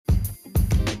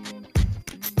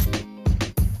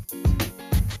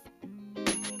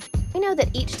know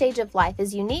that each stage of life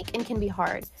is unique and can be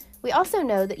hard. We also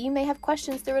know that you may have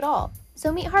questions through it all.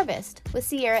 So meet Harvest with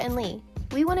Sierra and Lee.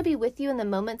 We want to be with you in the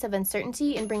moments of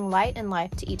uncertainty and bring light and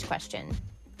life to each question.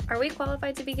 Are we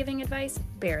qualified to be giving advice?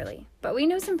 Barely. But we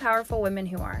know some powerful women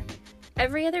who are.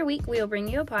 Every other week, we will bring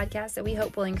you a podcast that we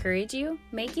hope will encourage you,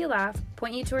 make you laugh,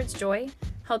 point you towards joy,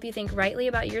 help you think rightly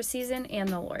about your season and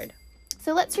the Lord.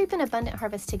 So let's reap an abundant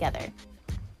harvest together.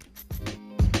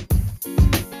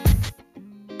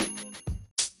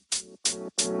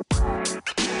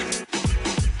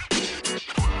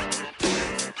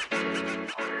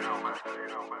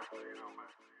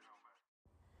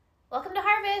 Welcome to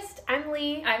Harvest. I'm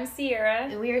Lee. I'm Sierra.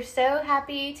 And we are so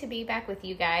happy to be back with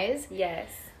you guys. Yes.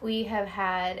 We have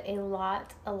had a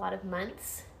lot of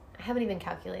months. I haven't even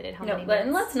calculated how many but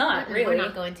months. let's not, really. We're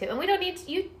not going to. And we don't need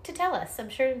you to tell us. I'm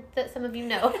sure that some of you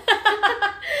know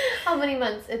how many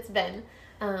months it's been.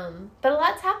 But a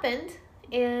lot's happened.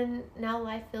 And now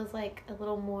life feels like a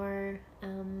little more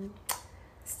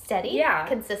steady,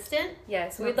 consistent.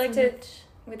 Yes, Not we'd like so to... much.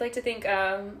 We'd like to thank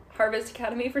Harvest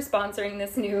Academy for sponsoring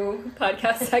this new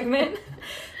podcast segment.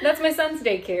 That's my son's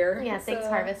daycare. Yeah, thanks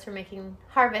Harvest for making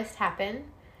Harvest happen.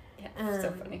 Yeah,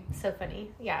 so funny. So funny.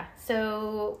 Yeah.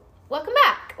 So, welcome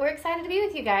back. We're excited to be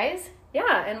with you guys.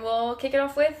 Yeah, and we'll kick it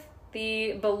off with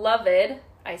the beloved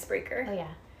icebreaker. Oh,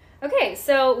 yeah. Okay,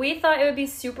 so we thought it would be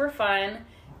super fun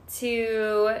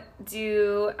to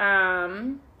do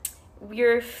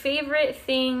your favorite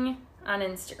thing on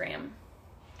Instagram.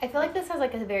 I feel like this has,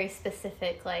 like, a very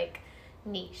specific, like,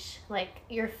 niche. Like,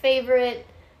 your favorite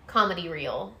comedy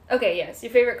reel. Okay, yes.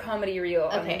 Your favorite comedy reel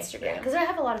on Instagram. Yeah, because I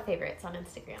have a lot of favorites on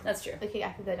Instagram. That's true. I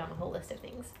could go down a whole list of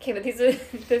things. Okay, but this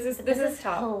is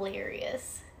top.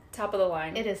 Hilarious. Top of the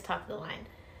line. It is top of the line.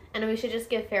 And we should just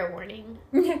give fair warning.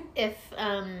 If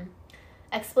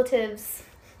expletives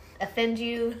offend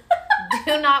you,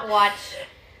 do not watch.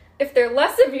 If they're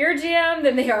less of your jam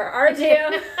than they are our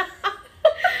jam.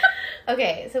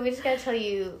 Okay, so we just gotta tell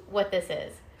you what this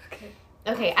is.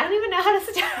 Okay, I don't even know how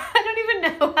to start. I don't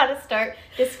even know how to start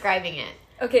describing it.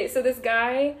 Okay, so there's a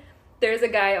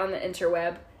guy on the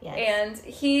interweb. Yes. And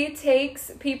he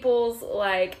takes people's,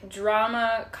 like,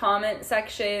 drama comment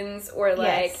sections or,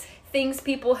 like, things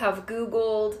people have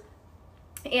Googled,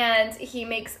 and he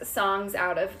makes songs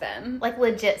out of them. Like,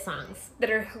 legit songs. That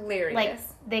are hilarious. Like,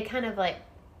 they kind of, like,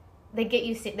 they get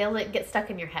you, they'll, like, get stuck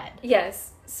in your head.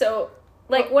 Yes. So,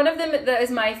 like, one of them that is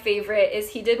my favorite is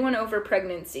he did one over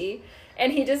pregnancy,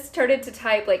 and he just started to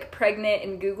type, like, pregnant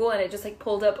in Google, and it just, like,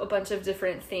 pulled up a bunch of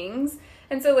different things.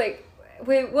 And so, like,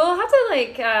 we'll have to,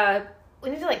 like... we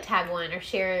need to, like, tag one or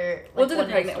share... Like, we'll do the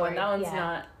pregnant one. That one's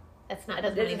not... That's not...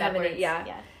 It doesn't have any...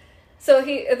 Yeah. So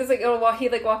it's like, he,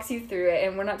 like, walks you through it,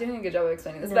 and we're not doing a good job of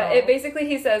explaining this. No. But basically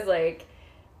he says, like,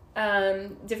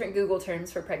 different Google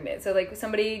terms for pregnant. So, like,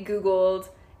 somebody Googled...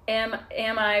 Am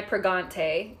I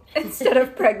pregante instead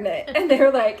of pregnant? And they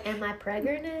were like... Am I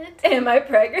pregnant?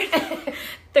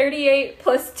 38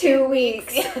 plus 2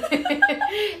 weeks.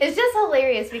 It's just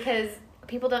hilarious because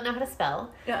people don't know how to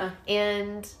spell. Uh-uh.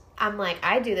 And I'm like,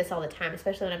 I do this all the time,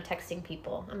 especially when I'm texting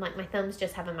people. I'm like, my thumbs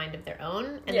just have a mind of their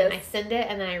own. And then I send it,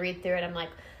 and then I read through it. I'm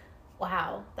like,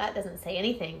 wow, that doesn't say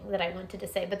anything that I wanted to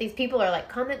say. But these people are, like,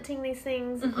 commenting these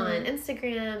things on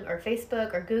Instagram or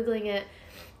Facebook or Googling it.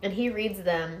 And he reads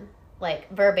them,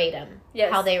 like, verbatim,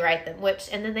 how they write them.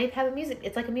 And then they have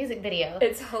it's like a music video.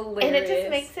 It's hilarious. And it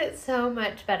just makes it so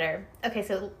much better. Okay,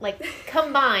 so, like,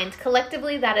 combined,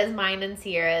 collectively, that is mine and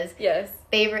Sierra's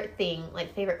favorite thing,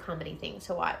 like, favorite comedy thing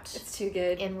to watch. It's too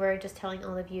good. And we're just telling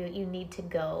all of you, you need to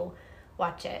go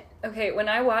watch it. Okay, when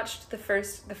I watched the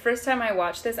first time I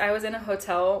watched this, I was in a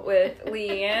hotel with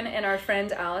Leanne and our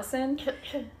friend Allison.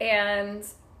 And...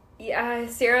 yeah,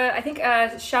 Sarah, I think,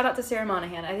 shout out to Sarah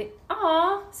Monahan. I think,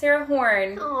 Sarah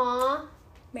Horn.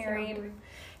 Married.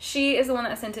 She is the one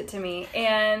that sent it to me.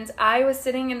 And I was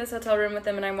sitting in this hotel room with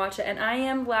them, and I watched it, and I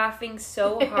am laughing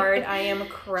so hard, I am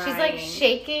crying. She's, like,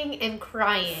 shaking and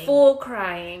crying. Full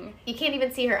crying. You can't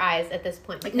even see her eyes at this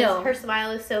point, because her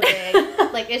smile is so big.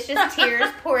 Like, it's just tears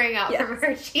pouring out from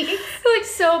her cheeks. Like,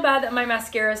 so bad that my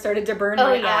mascara started to burn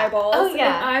my eyeballs. Oh,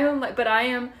 yeah. And I'm like,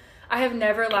 I have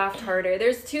never laughed harder.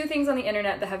 There's two things on the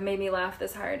internet that have made me laugh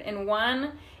this hard. And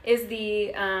one is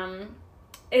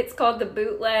it's called the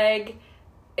bootleg.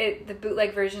 The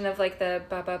bootleg version of, like, the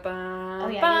ba-ba-ba. Oh,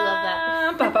 yeah, you love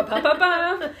that.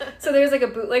 Ba-ba-ba-ba-ba. So there's, like, a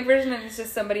bootleg version, and it's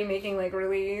just somebody making, like,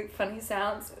 really funny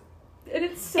sounds. And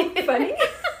it's so funny.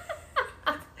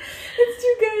 It's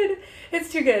too good.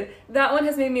 It's too good. That one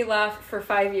has made me laugh for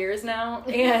 5 years now.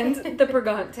 And the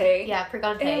Pregante. Yeah,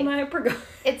 Pregante. Am I Pregante?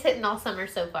 It's hitting all summer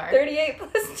so far. 38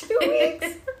 plus 2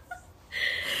 weeks.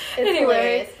 It's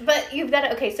hilarious. But you've got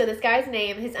to, okay, so this guy's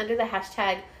name is under the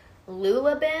hashtag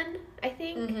Lulabin, I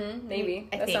think. Mm-hmm, maybe.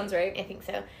 That sounds right. I think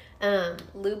so.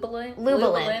 Lubalin?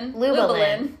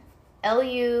 Lubalin.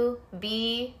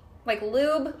 L-U-B... Like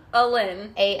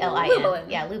lube-alin. A-L-I-N. Lubalin.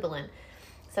 Yeah, Lubalin.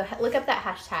 So look up that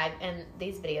hashtag, and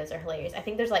these videos are hilarious. I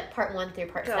think there's like part 1 through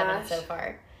part 7 so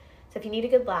far. So if you need a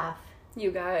good laugh, you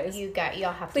guys,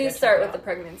 y'all have to please start with the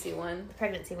pregnancy one. The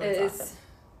pregnancy one is awesome.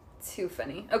 Too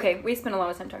funny. Okay, we spent a lot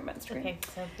of time talking about Instagram. Okay,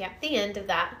 so yeah, the end of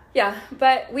that. Yeah,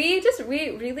 but we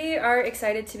really are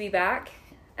excited to be back.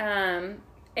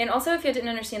 And also, if you didn't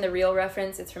understand the real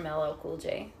reference, it's from LL Cool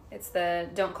J. It's the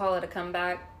 "Don't Call It a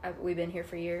Comeback. We've been here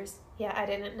for years." Yeah, I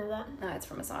didn't know that. No, it's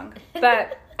from a song.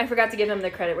 But I forgot to give him the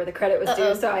credit where the credit was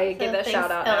due, so I give a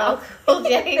shout out now. LL Cool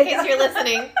J, in case you're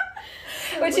listening.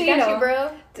 Which, you know,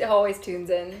 bro. Always tunes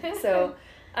in. So,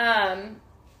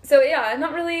 so yeah,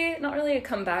 not really a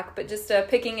comeback, but just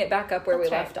picking it back up where we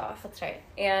left off. That's right.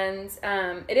 And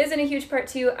it is in a huge part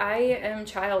too. I am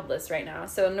childless right now.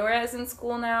 So Nora is in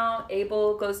school now.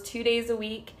 Abel goes 2 days a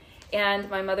week. And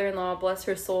my mother-in-law, bless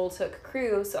her soul, took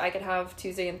crew so I could have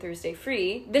Tuesday and Thursday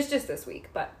free. Just this week,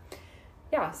 but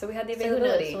yeah, so we had the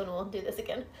availability. So who knows when we'll do this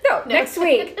again? No, next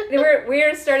week.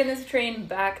 We're starting this train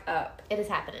back up. It is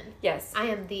happening. Yes. I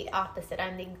am the opposite.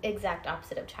 I'm the exact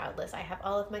opposite of childless. I have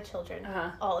all of my children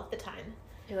all of the time.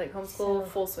 You're like homeschool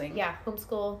full swing. Yeah,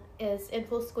 homeschool is in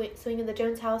full swing in the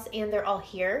Jones house, and they're all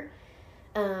here.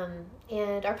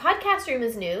 And our podcast room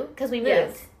is new because we moved.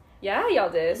 Yes. Yeah, y'all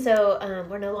did. So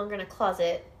we're no longer in a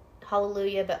closet.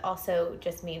 Hallelujah, but also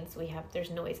just means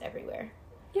there's noise everywhere.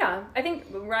 Yeah, I think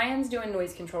Ryan's doing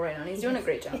noise control right now, and he's doing a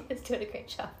great job. He's doing a great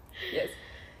job. Yes.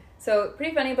 So,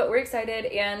 pretty funny, but we're excited,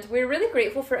 and we're really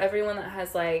grateful for everyone that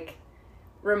has, like,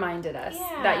 reminded us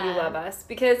that you love us.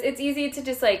 Because it's easy to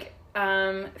just, like,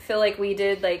 feel like we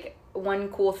did, like, one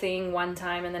cool thing one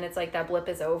time, and then it's like that blip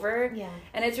is over. Yeah.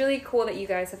 And it's really cool that you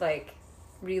guys have, like,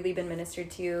 really been ministered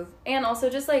to, and also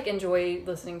just, like, enjoy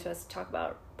listening to us talk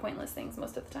about pointless things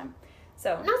most of the time.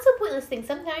 So not so pointless things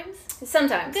sometimes.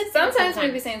 Sometimes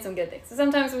we'd be saying some good things.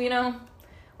 Sometimes we'd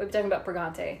be talking about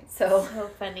Purgante. So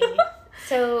funny.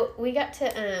 So we got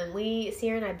to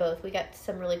Sierra and I both got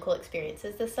some really cool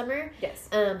experiences this summer. Yes.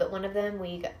 But one of them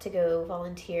we got to go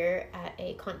volunteer at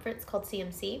a conference called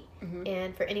CMC. Mm-hmm.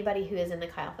 And for anybody who is in the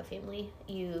Chi Alpha family,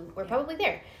 you were probably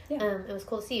there. Yeah. It was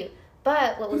cool to see you.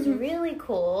 But what was really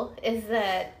cool is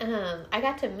that I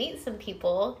got to meet some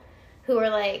people who were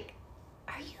like,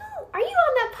 Are you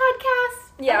on that podcast?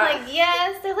 Yeah. I'm like,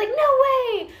 yes. They're like, no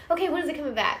way. Okay, when is it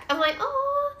coming back? I'm like,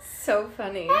 oh. So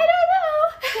funny. I don't know.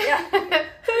 Yeah.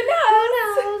 Who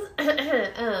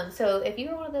knows? So if you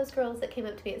were one of those girls that came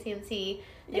up to me at CMC,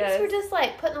 thanks for just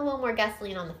like putting a little more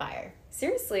gasoline on the fire.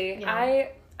 Seriously. Yeah.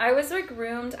 I was like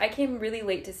roomed. I came really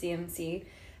late to CMC.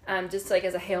 Just like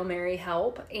as a Hail Mary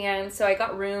help. And so I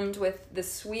got roomed with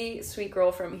this sweet, sweet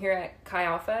girl from here at Chi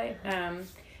Alpha,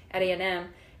 at A&M.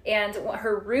 And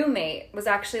her roommate was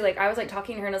actually like, I was like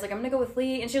talking to her and I was like, I'm going to go with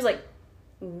Lee. And she was like,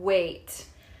 wait,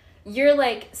 you're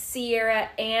like Sierra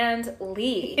and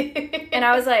Lee. And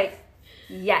I was like,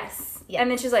 yes. And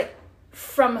then she's like,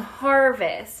 from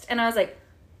Harvest. And I was like,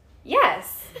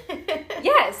 yes.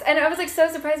 Yes. And I was like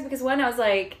so surprised because I was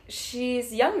like,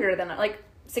 she's younger than, like,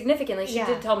 significantly. She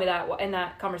did tell me that in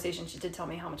that conversation. She did tell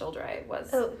me how much older I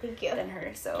was thank you. than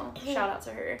her. So shout out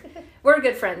to her. We're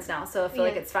good friends now, so I feel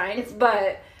like it's fine.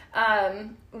 But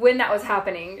when that was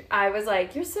happening, I was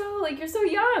like, you're so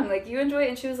young. Like, you enjoy it.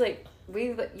 And she was like,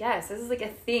 yes, this is like a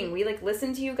thing. We like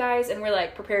listen to you guys and we're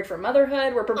like prepared for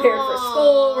motherhood. We're prepared for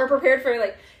school. We're prepared for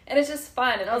like, and it's just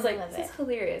fun. And I was like, this is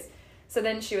hilarious. So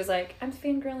then she was like, I'm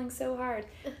fangirling so hard.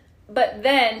 But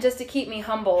then, just to keep me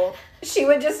humble, she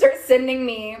would just start sending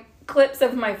me clips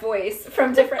of my voice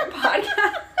from different podcasts.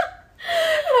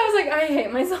 And I was like, I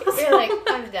hate myself so You're like,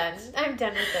 I'm done. I'm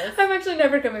done with this. I'm actually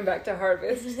never coming back to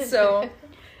Harvest. So,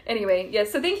 anyway,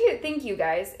 yes. So, thank you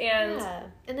guys. And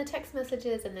the text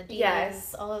messages and the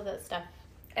DMs, all of that stuff.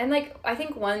 And, like, I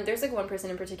think there's, like, one person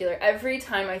in particular, every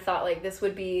time I thought, like, this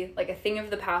would be, like, a thing of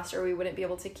the past or we wouldn't be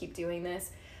able to keep doing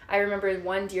this, I remember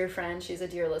one dear friend, she's a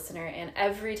dear listener, and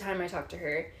every time I talked to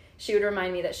her, she would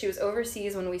remind me that she was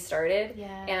overseas when we started,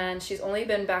 and she's only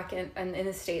been back in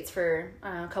the States for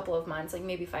a couple of months, like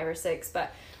maybe 5 or 6,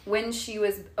 but when she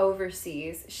was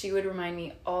overseas, she would remind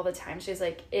me all the time. She was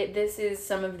like, this is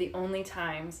some of the only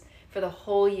times for the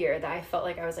whole year that I felt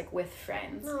like I was, like, with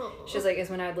friends. Aww. She was like, is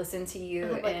when I'd listen to you.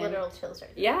 I have, like, literal chills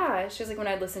right now. Yeah, she was like, when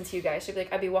I'd listen to you guys, she'd be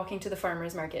like, I'd be walking to the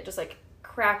farmer's market, just, like,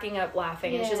 cracking up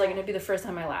laughing, and she's like, it'd be the first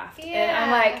time I laughed. And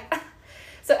I'm like,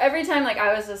 So every time, like,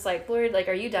 I was just like, Lord, like,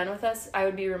 are you done with us? I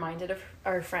would be reminded of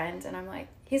our friend, and I'm like,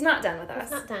 he's not done with us.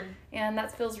 He's not done. And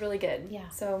that feels really good. Yeah.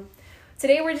 So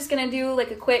today we're just going to do,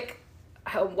 like, a quick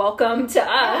welcome to us.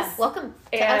 Yeah, welcome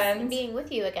to us being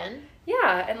with you again.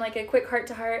 Yeah, and, like, a quick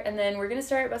heart-to-heart, and then we're going to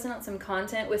start busting out some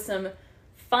content with some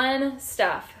fun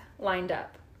stuff lined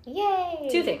up. Yay!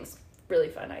 2 things. Really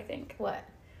fun, I think. What?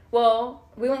 Well,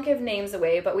 we won't give names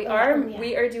away, but we are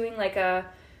doing, like, a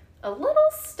little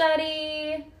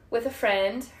study with a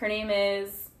friend. Her name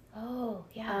is... Oh,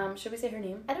 yeah. Should we say her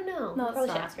name? I don't know. No, we'll probably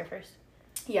should ask her first.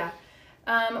 Yeah.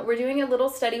 We're doing a little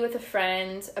study with a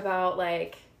friend about,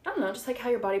 like, I don't know, just, like, how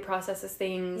your body processes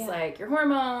things, like, your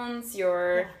hormones,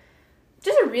 your...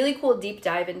 Just a really cool deep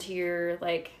dive into your,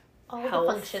 like, all health.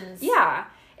 The functions. Yeah.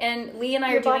 And Lee and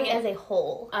I your are doing body as a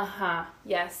whole. Uh-huh.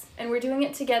 Yes. And we're doing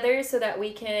it together so that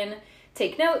we can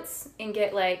take notes and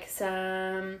get, like,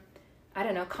 some... I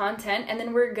don't know, content, and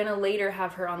then we're gonna later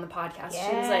have her on the podcast.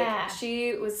 Yeah.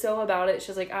 She was so about it.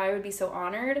 She was like, I would be so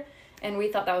honored, and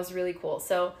we thought that was really cool.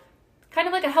 So, kind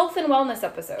of like a health and wellness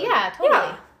episode. Yeah, totally.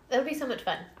 Yeah. That would be so much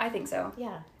fun. I think so.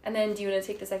 Yeah. And then, do you want to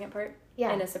take the second part?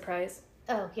 Yeah. In a surprise?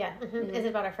 Oh, yeah. Mm-hmm. Mm-hmm. Is it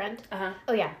about our friend? Uh-huh.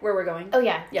 Oh, yeah. Where we're going? Oh,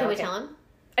 yeah. Can we tell him?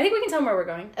 I think we can tell him where we're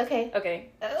going. Okay.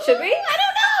 Okay. Oh, should we? I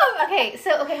don't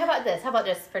know! Okay, how about this? How about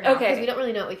just for now? Because we don't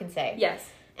really know what we can say. Yes.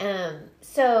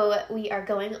 So, we are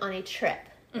going on a trip.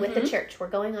 With the church. We're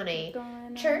going on a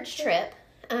church trip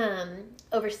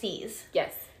overseas.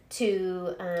 Yes.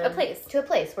 To a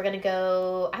place. We're going to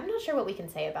go... I'm not sure what we can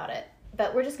say about it.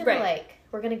 But we're just going to,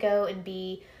 we're going to go and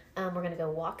be... we're going to go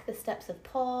walk the steps of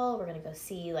Paul. We're going to go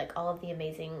see, like, all of the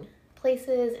amazing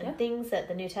places and things that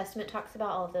the New Testament talks about.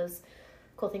 All of those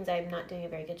cool things. I'm not doing a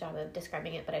very good job of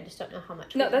describing it, but I just don't know how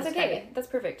much... No, that's okay. That's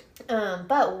perfect.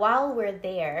 But while we're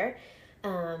there...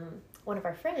 one of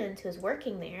our friends who's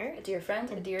working there, a dear friend,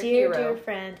 a dear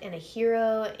friend, and a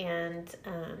hero, and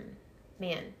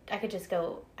man, I just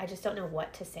don't know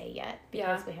what to say yet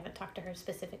because we haven't talked to her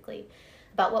specifically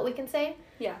about what we can say.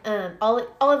 Yeah. All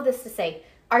of this to say,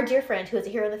 our dear friend who is a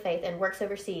hero of the faith and works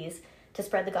overseas to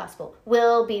spread the gospel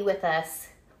will be with us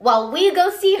while we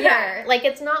go see her. Yeah. Like,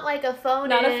 it's not like a phone-in.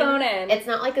 Not a phone-in. It's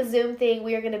not like a Zoom thing.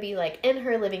 We are going to be, like, in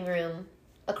her living room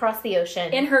across the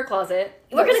ocean. In her closet.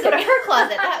 We're going to go to her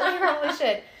closet. That we probably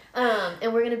should.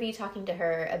 And we're going to be talking to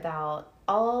her about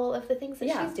all of the things that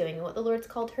she's doing and what the Lord's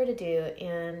called her to do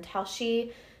and how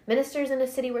she ministers in a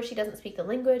city where she doesn't speak the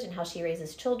language and how she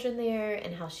raises children there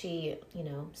and how she,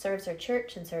 serves her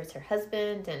church and serves her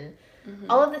husband and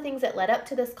all of the things that led up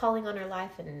to this calling on her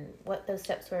life and what those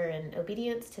steps were in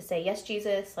obedience to say, yes,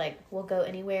 Jesus, like, we'll go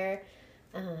anywhere.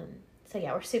 So,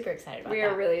 yeah, we're super excited about that. We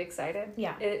are really excited.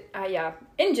 Yeah.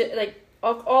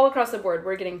 All across the board,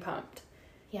 we're getting pumped.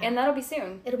 Yeah. And that'll be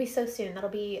soon. It'll be so soon. That'll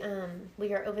be,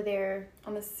 we are over there...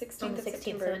 On the 16th of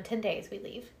September. So in 10 days we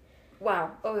leave.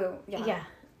 Wow. Oh, yeah. Yeah.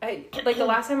 The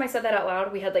last time I said that out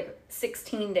loud, we had,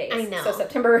 16 days. I know. So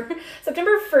September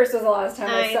 1st was the last time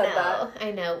I said that.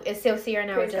 I know. So Sierra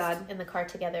and I were just in the car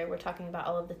together. We're talking about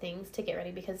all of the things to get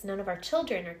ready because none of our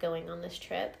children are going on this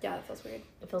trip. Yeah, that feels weird.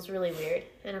 It feels really weird.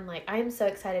 And I'm like, I am so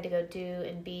excited to go do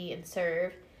and be and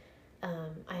serve.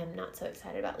 I am not so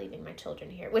excited about leaving my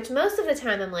children here. Which most of the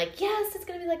time I'm like, yes, it's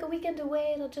going to be like a weekend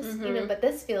away. It'll just, but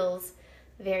this feels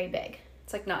very big.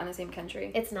 It's like not in the same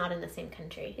country. It's not in the same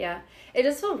country. Yeah. It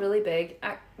does feel really big.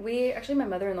 My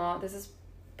mother-in-law, this is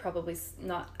probably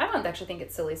not, I don't actually think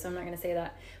it's silly, so I'm not going to say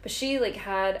that. But she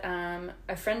had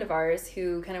a friend of ours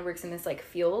who kind of works in this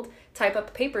field type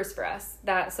up papers for us.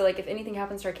 So if anything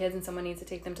happens to our kids and someone needs to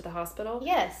take them to the hospital.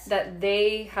 Yes. That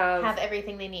they have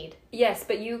everything they need. Yes,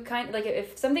 but you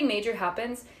if something major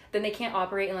happens, then they can't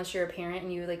operate unless you're a parent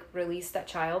and you release that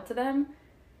child to them.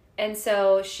 And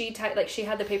so she had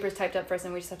the papers typed up for us,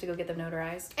 and we just have to go get them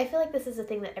notarized. I feel like this is a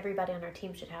thing that everybody on our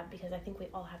team should have because I think we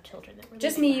all have children that we're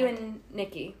just me, you, and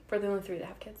Nikki. We're the only 3 that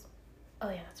have kids. Oh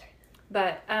yeah, that's right.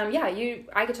 But I'll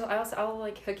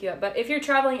hook you up. But if you're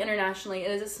traveling internationally,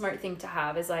 it is a smart thing to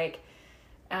have. It's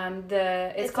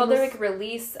called the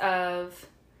release of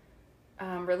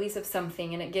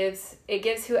something, and it gives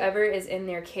whoever is in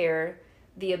their care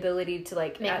the ability to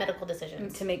make medical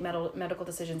decisions. To make medical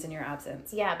decisions in your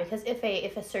absence. Yeah, because if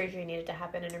a surgery needed to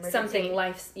happen, an emergency, something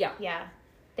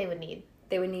they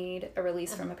would need a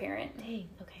release from a parent. Dang.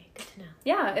 Okay, good to know.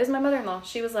 Yeah, it was my mother-in-law.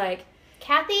 She was like,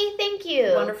 Kathy, thank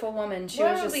you. Wonderful woman. She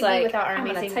was just without our I'm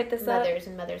amazing gonna type this mothers up.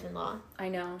 And mothers-in-law. I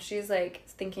know. She's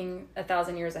thinking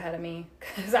 1,000 years ahead of me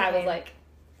because I was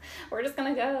we're just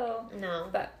gonna go. No,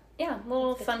 but yeah,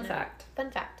 little fun fact.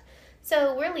 Fun fact.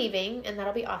 So we're leaving, and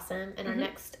that'll be awesome. And our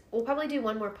next, we'll probably do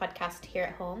one more podcast here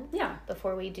at home. Yeah.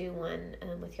 Before we do one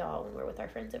with y'all when we're with our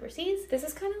friends overseas. This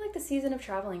is kind of like the season of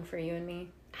traveling for you and me.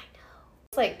 I know.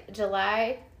 It's like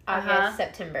July, August,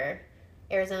 September,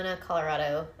 Arizona,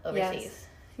 Colorado, overseas. Yes.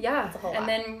 Yeah. That's a whole lot. And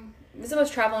then it's the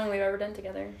most traveling we've ever done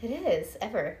together. It is.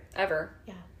 Ever.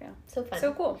 Yeah. So fun.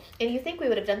 So cool. And you think we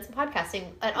would have done some podcasting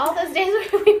at all those days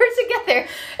when we were together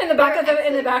in the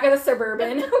back of the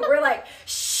Suburban. We're like,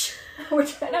 shh. We're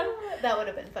trying to. That would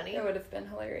have been funny. It would have been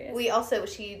hilarious. We also,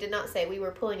 she did not say, we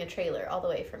were pulling a trailer all the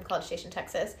way from College Station,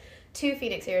 Texas to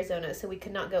Phoenix, Arizona, so we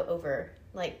could not go over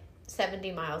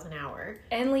 70 miles an hour.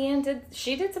 And Leanne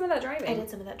did some of that driving. I did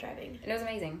some of that driving. And it was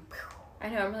amazing. I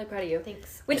know, I'm really proud of you.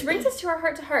 Thanks. Which brings us to our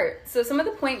heart to heart. So some of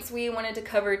the points we wanted to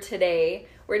cover today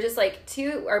were just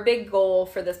our big goal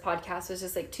for this podcast was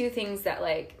just 2 things that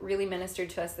really ministered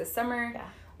to us this summer. Yeah.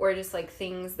 Or just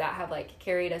things that have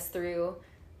carried us through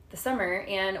the summer.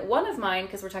 And one of mine,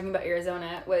 because we're talking about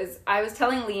Arizona, was I was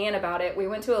telling Leanne about it. We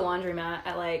went to a laundromat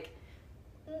at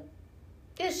It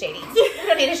was shady. We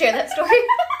don't need to share that story.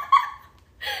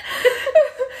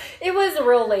 It was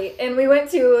real late, and we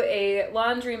went to a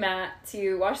laundromat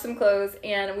to wash some clothes,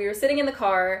 and we were sitting in the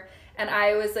car, and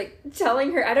I was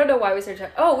telling her, I don't know why we started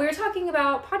talking. Oh, we were talking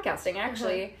about podcasting,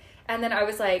 actually. And then I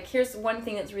was like, here's one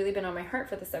thing that's really been on my heart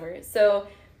for the summer. So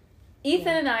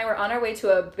Ethan and I were on our way to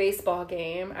a baseball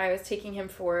game. I was taking him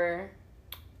for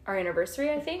our anniversary,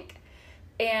 I think.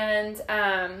 And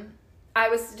I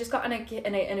was just got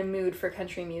in a mood for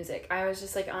country music. I was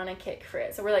just on a kick for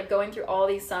it. So we're going through all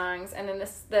these songs, and then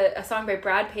a song by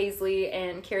Brad Paisley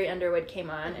and Carrie Underwood came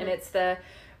on, and it's the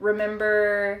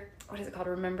Remember. What is it called?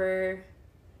 Remember.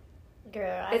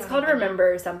 Girl, it's called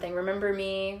Remember something. Remember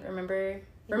Me. Remember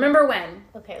When.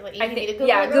 Okay, you need to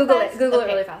Google it. Google it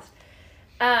really fast.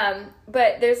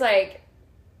 But there's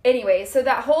anyway. So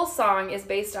that whole song is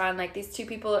based on these 2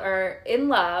 people are in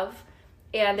love.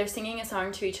 And they're singing a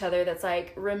song to each other that's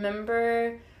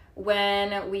remember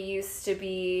when we used to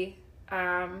be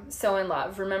so in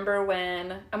love. Remember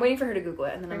when... I'm waiting for her to Google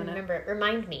it, and then I'm going to...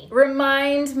 Remind me.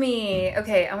 Remind me.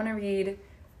 Okay, I want to read...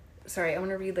 Sorry, I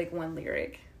want to read, one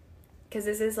lyric. Because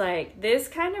this is, this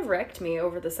kind of wrecked me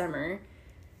over the summer.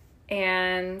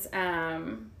 And,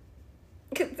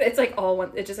 it's, all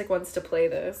one... It just, wants to play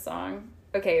the song.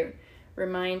 Okay,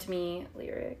 remind me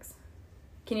lyrics.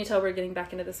 Can you tell we're getting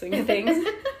back into the swing of things?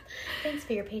 Thanks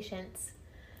for your patience.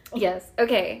 Yes.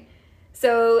 Okay.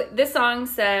 So this song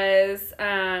says,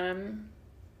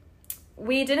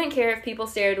 we didn't care if people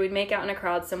stared. We'd make out in a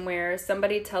crowd somewhere.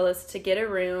 Somebody'd tell us to get a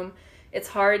room. It's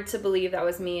hard to believe that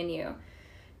was me and you.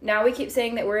 Now we keep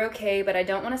saying that we're okay, but I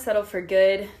don't want to settle for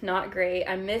good, not great.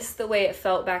 I miss the way it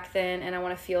felt back then, and I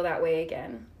want to feel that way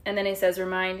again. And then he says,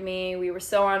 remind me, we were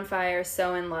so on fire,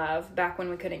 so in love, back when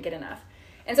we couldn't get enough.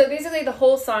 And so basically the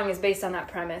whole song is based on that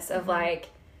premise of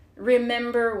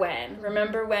remember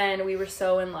when we were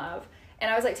so in love. And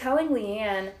I was telling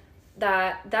Leanne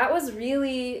that was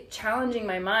really challenging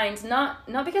my mind, not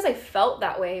because I felt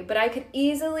that way, but I could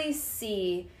easily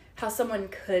see how someone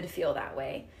could feel that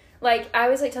way. I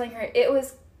was telling her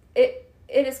it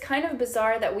is kind of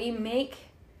bizarre that we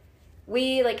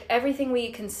everything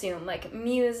we consume,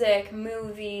 music,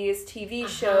 movies, TV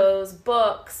shows,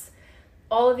 books,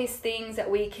 all of these things that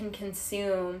we can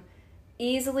consume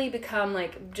easily become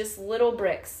just little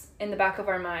bricks in the back of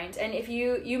our mind. And if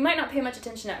you might not pay much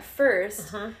attention at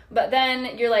first, but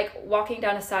then you're walking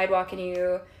down a sidewalk and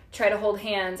you try to hold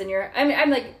hands and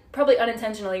I'm probably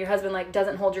unintentionally your husband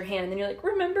doesn't hold your hand and then you're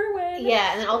remember when?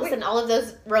 Yeah, and then all of a sudden all of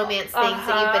those romance things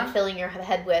that you've been filling your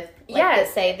head with that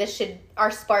say our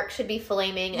spark should be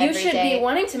flaming every day. You should be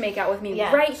wanting to make out with me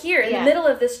right here in the middle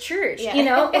of this church,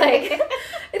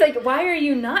 why are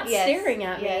you not staring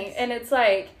at me? And it's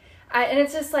and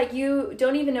it's just you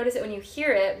don't even notice it when you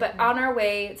hear it, but on our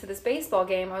way to this baseball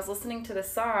game, I was listening to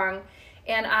this song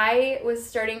and I was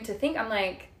starting to think, I'm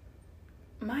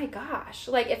my gosh,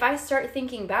 if I start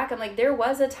thinking back, I'm there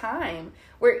was a time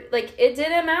where it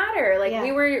didn't matter.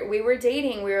 We were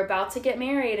dating, we were about to get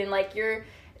married, and you're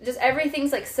just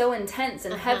everything's so intense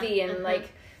and heavy and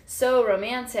so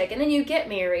romantic, and then you get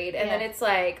married and then it's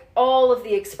all of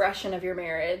the expression of your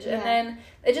marriage and then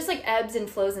it just ebbs and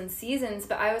flows in seasons.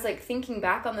 But I was thinking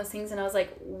back on those things and I was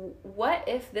what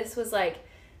if this was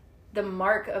the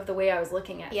mark of the way I was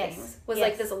looking at things was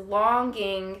this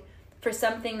longing for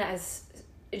something that is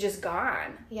just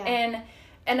gone.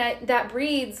 That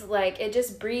breeds it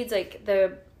just breeds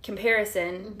the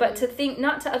comparison, but to think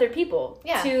not to other people,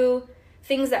 to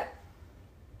things that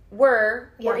were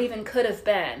or even could have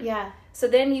been. So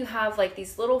then you have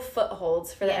these little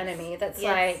footholds for the enemy that's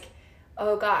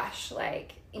oh gosh,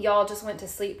 like, y'all just went to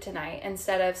sleep tonight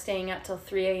instead of staying up till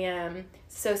 3 a.m.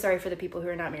 So sorry for the people who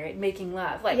are not married, making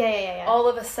love. Like, all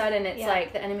of a sudden, it's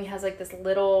like the enemy has like this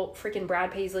little freaking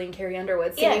Brad Paisley and Carrie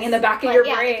Underwood sitting in the back of your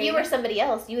brain. If you were somebody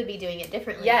else, you would be doing it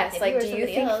differently. Yes, if like, you do you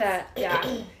think that,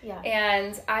 yeah.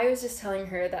 And I was just telling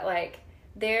her that, like,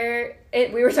 we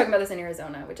were talking about this in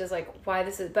Arizona, which is like why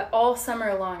this is, but all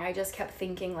summer long, I just kept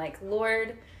thinking, like,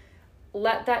 Lord,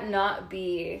 let that not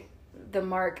be the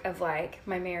mark of like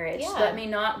my marriage. Let me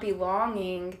not be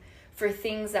longing for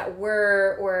things that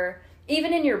were, or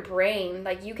even in your brain,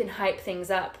 like, you can hype things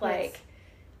up, like,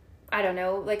 I don't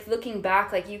know, like, looking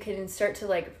back, like, you can start to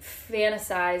like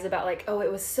fantasize about like, oh, it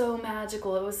was so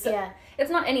magical, it was so, it's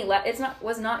not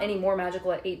was not any more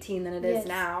magical at 18 than it is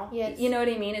now. You know what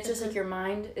I mean? It's just like your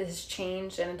mind is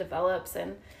changed and it develops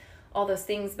and all those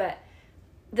things. But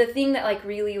the thing that like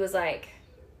really was like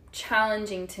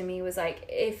challenging to me was like,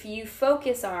 if you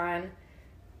focus on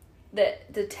the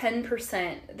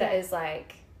 10% that is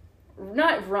like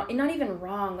not wrong, not even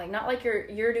wrong, like, not like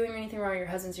you're doing anything wrong or your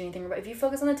husband's doing anything wrong, but if you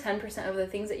focus on the 10% of the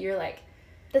things that you're like,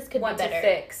 this could want be better to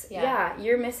fix,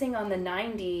 you're missing on the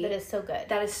 90 that is so good.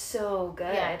 That is so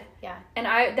good. Yeah. And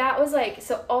that was like,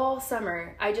 so all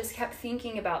summer I just kept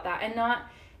thinking about that, and not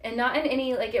in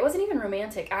any, like, it wasn't even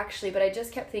romantic actually, but I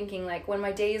just kept thinking, like, when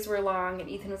my days were long and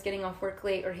Ethan was getting off work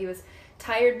late or he was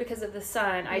tired because of the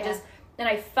sun,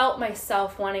 I felt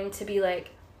myself wanting to be like,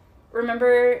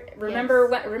 remember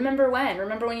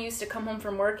when you used to come home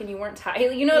from work and you weren't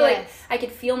tired, you know, like, I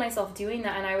could feel myself doing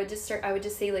that, and I would just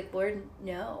say, like, Lord,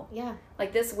 no,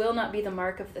 like, this will not be the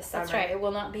mark of the summer. That's right. It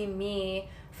will not be me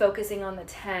focusing on the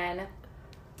 10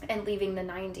 and leaving the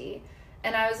 90.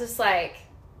 And I was just like,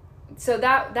 so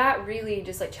that really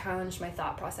just like challenged my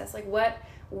thought process, like,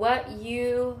 what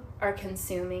you are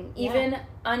consuming, even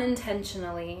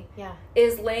unintentionally,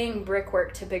 is laying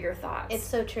brickwork to bigger thoughts. It's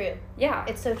so true. Yeah.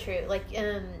 It's so true. Like,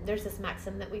 there's this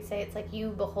maxim that we say, it's like,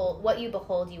 what you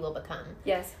behold, you will become.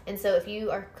 Yes. And so if you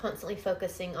are constantly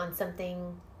focusing on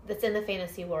something that's in the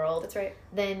fantasy world, that's right,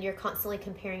 then you're constantly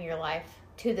comparing your life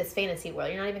to this fantasy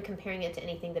world. You're not even comparing it to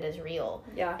anything that is real.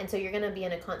 Yeah. And so you're going to be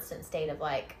in a constant state of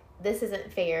like, this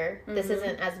isn't fair. Mm-hmm. This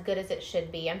isn't as good as it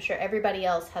should be. I'm sure everybody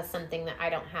else has something that I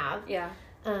don't have. Yeah.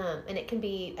 And it can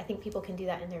be, I think people can do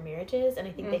that in their marriages, and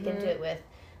I think they can do it with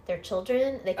their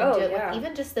children. They can do it with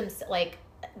even just them, like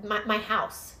my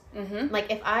house. Mm-hmm. Like,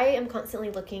 if I am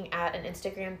constantly looking at an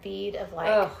Instagram feed of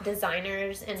like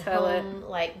designers and home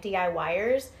like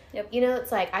DIYers, you know,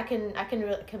 it's like I can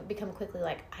become quickly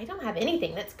like, I don't have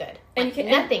anything that's good, and like,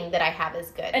 nothing that I have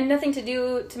is good, and nothing to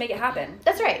do to make it happen.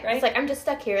 That's right. It's like I'm just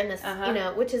stuck here in this, you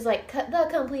know, which is like the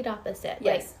complete opposite.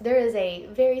 Yes. Like, there is a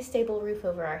very stable roof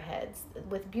over our heads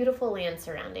with beautiful land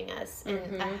surrounding us,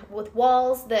 and with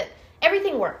walls that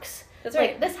everything works. That's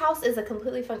right. Like, this house is a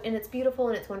completely fun, and it's beautiful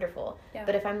and it's wonderful. Yeah.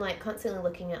 But if I'm like constantly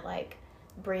looking at like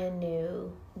brand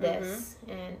new this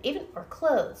and even, or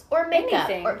clothes or makeup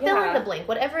or fill in the blank,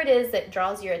 whatever it is that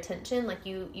draws your attention, like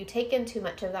you take in too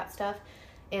much of that stuff,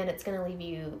 and it's going to leave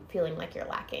you feeling like you're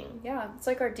lacking. Yeah. It's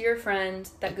like our dear friend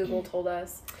that Google told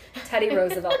us, Teddy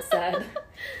Roosevelt said,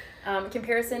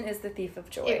 comparison is the thief of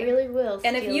joy. It really will.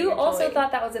 And if you also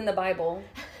thought that was in the Bible,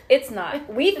 it's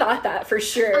not. We thought that for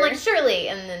sure. I'm like, surely.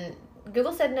 And then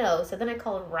Google said no, so then I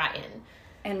called Ryan.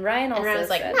 And Ryan also was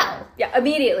like, no. Yeah,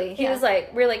 immediately. He was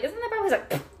like, we're like, isn't that Bible? He's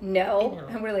like, no.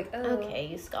 And we're like, oh. Okay,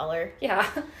 you scholar. Yeah.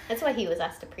 That's why he was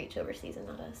asked to preach overseas and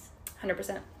not us.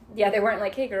 100%. Yeah, they weren't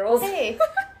like, hey, girls. Hey.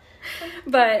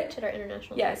 But, preach at our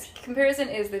international church. Comparison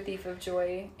is the thief of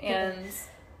joy. And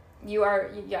you're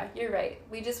right.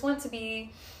 We just want to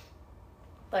be,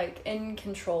 like, in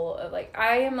control of, like,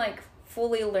 I am, like,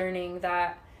 fully learning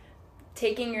that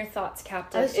taking your thoughts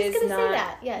captive is not. I was just gonna say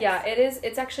that. Yes. Yeah, it is.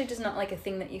 It's actually just not like a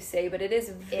thing that you say, but it is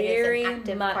very an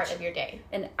active much part of your day.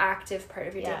 An active part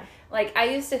of your day. Like, I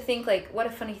used to think, like, what a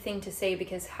funny thing to say,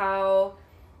 because how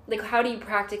do you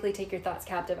practically take your thoughts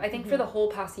captive? I think for the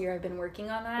whole past year I've been working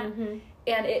on that,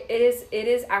 and it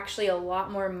is actually a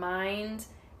lot more mind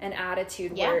and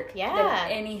attitude work than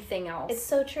anything else. It's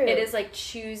so true. It is like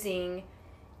choosing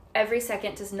every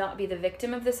second to not be the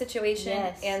victim of the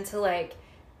situation, and to like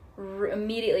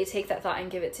immediately take that thought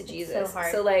and give it to Jesus. So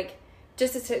hard. So like,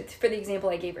 just for the example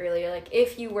I gave earlier, like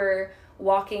if you were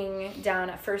walking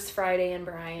down at First Friday in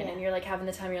Bryan and you're like having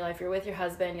the time of your life, you're with your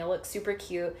husband, you look super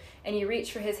cute, and you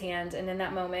reach for his hand, and in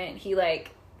that moment he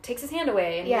like takes his hand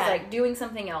away and he's like doing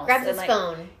something else, grabs his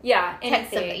phone,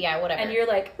 anything, whatever, and you're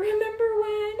like, remember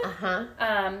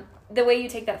when? The way you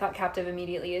take that thought captive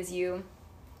immediately is you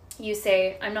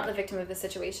say, I'm not the victim of this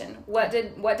situation. What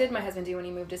did my husband do when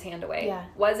he moved his hand away?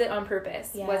 Was it on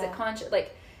purpose? Was it conscious?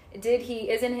 Like,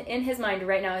 is in his mind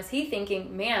right now, is he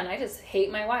thinking, man, I just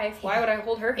hate my wife. Why would I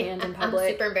hold her hand in public? I'm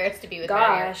super embarrassed to be with her.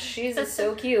 Gosh, she's just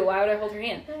so cute. Why would I hold her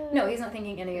hand? No, he's not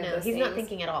thinking any of those things. No, he's not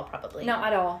thinking at all, probably. Not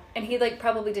at all. And he, like,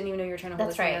 probably didn't even know you were trying to hold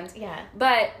his hand. That's right, yeah.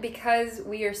 But because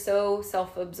we are so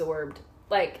self-absorbed,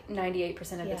 like, 98%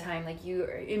 of the time, like, you're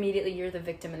the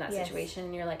victim in that situation,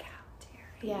 and you're like, how dare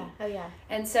you? Yeah, oh yeah.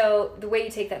 And so the way you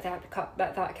take that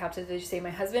thought captive is you say, my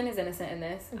husband is innocent in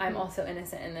this, I'm also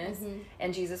innocent in this,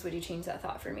 and Jesus, would you change that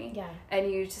thought for me? Yeah.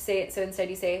 And you just say it, so instead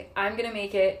you say, I'm going to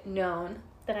make it known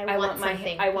that I want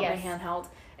something. I want my hand held.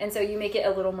 And so you make it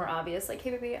a little more obvious, like, hey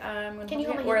baby, I'm gonna hold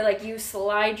your hand. Or like you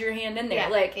slide your hand in there.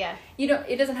 You don't,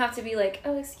 it doesn't have to be like,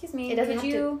 oh, excuse me, could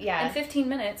you in 15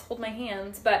 minutes hold my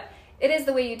hands? But it is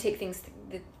the way you take things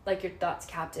like your thoughts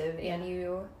captive, and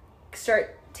you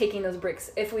start taking those bricks.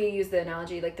 If we use the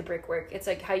analogy like the brickwork, it's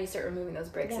like how you start removing those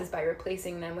bricks is by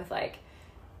replacing them with like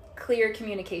clear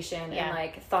communication and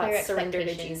like thoughts surrendered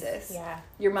to Jesus. Yeah.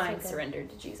 Your mind surrendered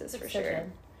to Jesus for sure.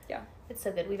 Good. Yeah. It's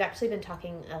so good. We've actually been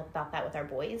talking about that with our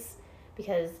boys,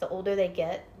 because the older they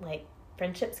get, like,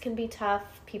 friendships can be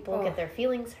tough. People get their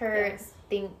feelings hurt.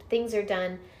 Yes. Things are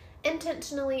done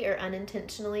intentionally or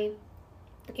unintentionally.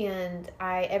 And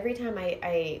every time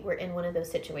we're in one of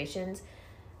those situations,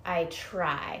 I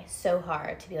try so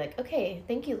hard to be like, okay,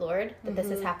 thank you, Lord, that this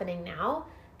is happening now,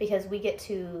 because we get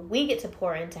to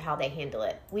pour into how they handle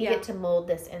it. We get to mold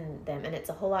this in them, and it's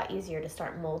a whole lot easier to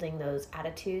start molding those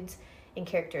attitudes and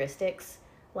characteristics,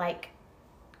 like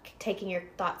taking your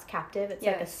thoughts captive. It's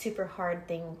like a super hard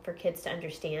thing for kids to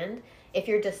understand if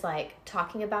you're just like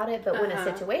talking about it. But when a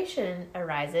situation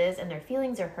arises and their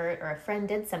feelings are hurt, or a friend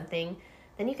did something,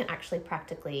 then you can actually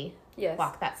practically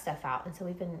walk that stuff out. And so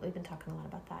we've been talking a lot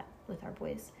about that with our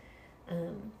boys.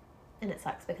 And it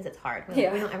sucks because it's hard. We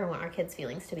don't ever want our kids'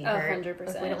 feelings to be hurt.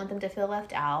 100%. We don't want them to feel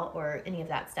left out or any of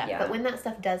that stuff. Yeah. But when that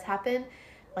stuff does happen,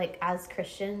 like as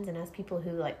Christians and as people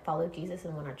who like follow Jesus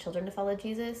and want our children to follow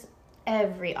Jesus,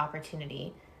 every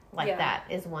opportunity like that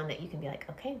is one that you can be like,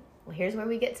 okay, well, here's where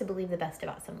we get to believe the best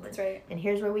about someone. That's right. And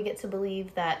here's where we get to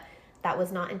believe that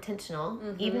was not intentional.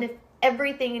 Even if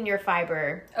everything in your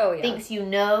fiber thinks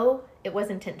it was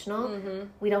intentional,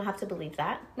 we don't have to believe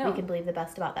that. No. We can believe the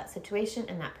best about that situation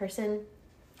and that person.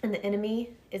 And the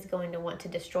enemy is going to want to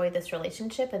destroy this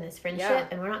relationship and this friendship,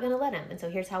 and we're not going to let him. And so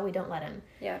here's how we don't let him.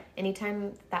 Yeah.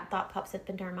 Anytime that thought pops up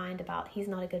into our mind about he's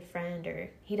not a good friend or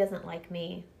he doesn't like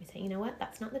me, we say, you know what?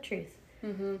 That's not the truth.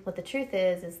 What the truth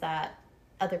is that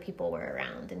other people were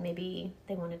around, and maybe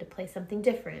they wanted to play something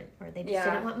different, or they just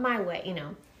didn't want my way,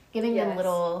 giving them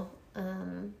little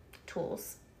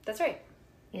tools. That's right.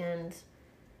 And,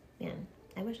 man,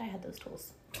 I wish I had those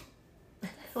tools.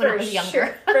 When I was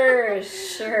younger. For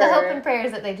sure. The hope and prayer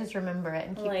is that they just remember it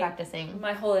and keep practicing.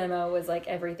 My whole MO was like,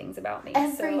 everything's about me.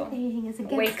 Everything is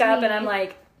against me. Wake up and I'm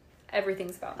like,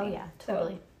 everything's about me. Oh yeah,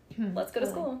 totally. So, let's go to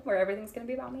school where everything's going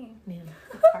to be about me. Man,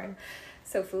 it's hard.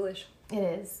 So foolish. It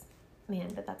is.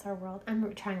 Man, but that's our world.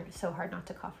 I'm trying so hard not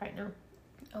to cough right now.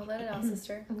 Oh, let it out,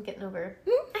 sister. I'm getting over.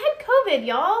 I had COVID,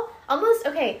 y'all.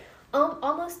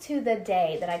 Almost to the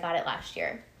day that I got it last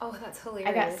year. Oh, that's hilarious.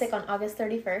 I got sick on August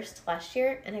 31st last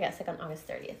year, and I got sick on August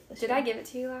 30th this year. Did I give it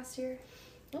to you last year?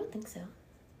 I don't think so.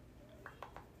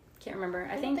 Can't remember.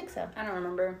 I don't think so. I don't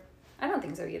remember. I don't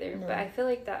think so either. No. But I feel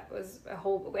like that was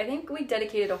I think we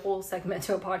dedicated a whole segment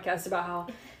to a podcast about how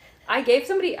I gave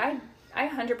somebody, I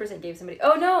 100% gave somebody.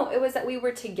 Oh, no, it was that we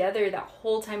were together that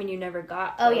whole time and you never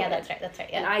got COVID. Oh, yeah, that's right.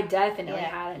 Yeah. And I definitely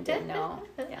had and didn't know.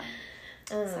 Yeah.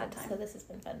 Sad time. So this has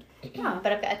been fun. Yeah.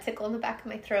 But I've got a tickle in the back of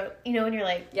my throat. When you're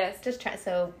like, yes, just try.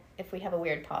 So if we have a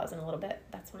weird pause in a little bit,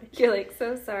 that's why. You're like,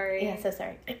 so sorry. Yeah, so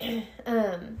sorry.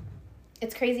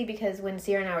 It's crazy because when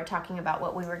Sierra and I were talking about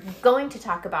what we were going to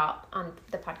talk about on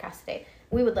the podcast today,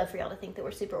 we would love for y'all to think that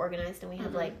we're super organized and we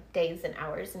have like days and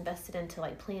hours invested into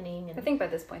like planning. And I think by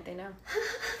this point they know.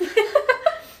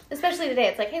 Especially today,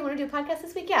 it's like, hey, want to do a podcast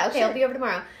this week? Yeah, okay, sure. I'll be over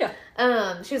tomorrow.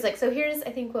 Yeah. She was like, so here's,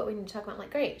 I think, what we need to talk about. I'm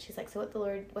like, great. She's like, so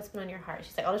what's been on your heart?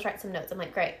 She's like, I'll just write some notes. I'm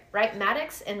like, great. Write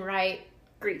Maddox and write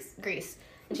Grease.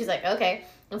 And she's like, okay.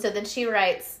 And so then she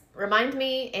writes, remind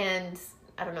me, and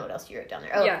I don't know what else you wrote down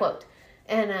there. Oh, yeah. Quote.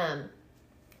 And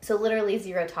so literally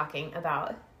zero talking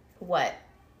about what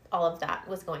all of that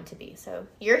was going to be. So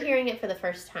you're hearing it for the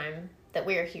first time that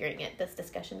we're hearing it, this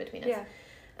discussion between us.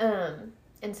 Yeah.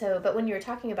 And so, but when you were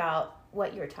talking about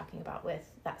what you were talking about with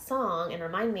that song, and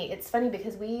remind me, it's funny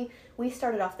because we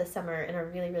started off this summer in a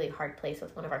really, really hard place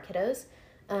with one of our kiddos.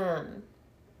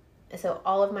 So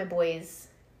all of my boys,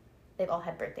 they've all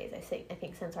had birthdays, I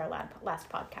think since our last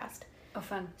podcast. Oh,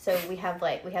 fun. So we have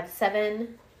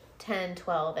 7, 10,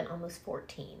 12, and almost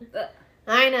 14.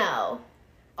 I know.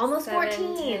 Almost 7,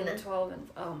 14. 10, 12, and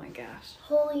oh my gosh.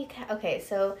 Holy cow. Okay,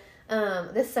 so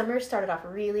this summer started off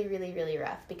really, really, really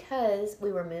rough because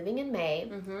we were moving in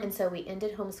May, and so we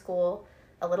ended homeschool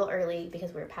a little early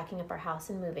because we were packing up our house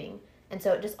and moving. And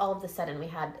so it just all of a sudden we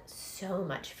had so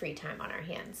much free time on our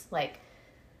hands. Like,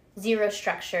 zero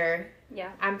structure.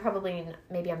 Yeah.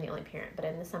 Maybe I'm the only parent, but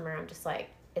in the summer I'm just like,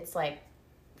 it's like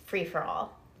free for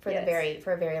all for a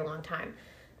very long time.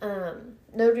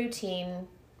 No routine.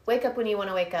 Wake up when you want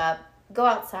to wake up. Go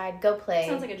outside. Go play.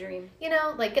 Sounds like a dream. You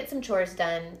know, like get some chores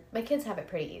done. My kids have it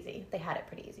pretty easy. They had it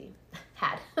pretty easy.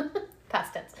 Had.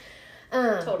 Past tense.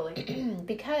 Totally.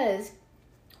 Because,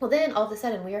 well, then all of a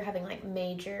sudden we were having like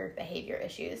major behavior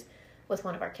issues with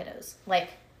one of our kiddos. Like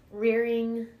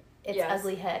rearing its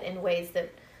ugly head in ways that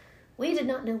we did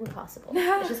not know were possible.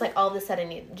 It's just like all of a sudden,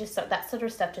 that sort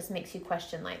of stuff just makes you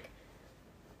question, like,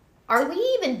 are we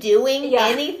even doing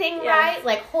anything right?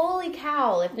 Like, holy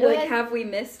cow. Like, have we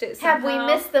missed it somehow? Have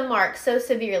we missed the mark so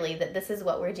severely that this is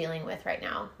what we're dealing with right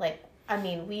now? Like, I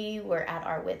mean, we were at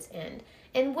our wits' end.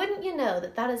 And wouldn't you know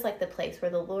that is like the place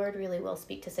where the Lord really will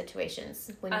speak to situations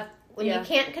when you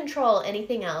can't control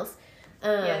anything else.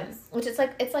 Which it's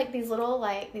like these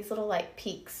little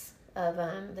peaks of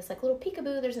this like little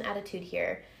peekaboo. There's an attitude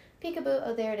here. Peekaboo.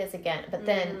 Oh, there it is again. But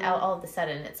then all of a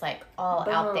sudden it's like all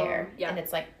out there, and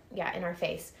it's like in our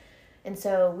face. And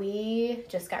so we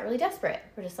just got really desperate.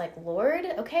 We're just like, Lord,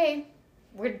 okay,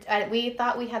 we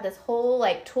thought we had this whole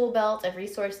like tool belt of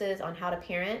resources on how to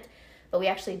parent, but we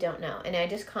actually don't know. And I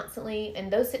just constantly, in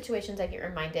those situations, I get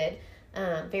reminded.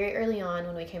 Very early on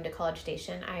when we came to College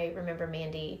Station, I remember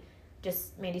Mandy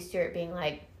Stewart being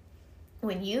like,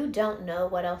 when you don't know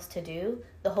what else to do,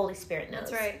 the Holy Spirit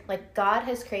knows. That's right. Like, God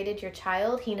has created your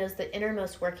child. He knows the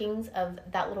innermost workings of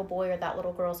that little boy or that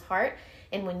little girl's heart.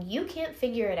 And when you can't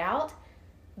figure it out,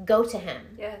 go to him.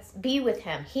 Yes. Be with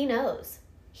him. He knows.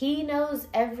 He knows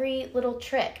every little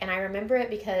trick. And I remember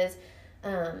it because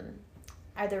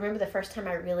I remember the first time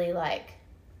I really, like,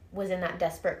 was in that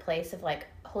desperate place of, like,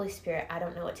 Holy Spirit, I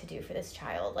don't know what to do for this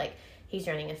child. Like, he's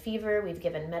running a fever. We've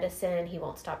given medicine. He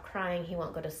won't stop crying. He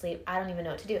won't go to sleep. I don't even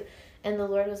know what to do. And the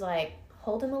Lord was like,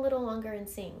 hold him a little longer and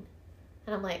sing.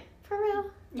 And I'm like, for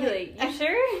real? You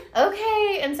sure?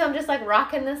 Okay. And so I'm just like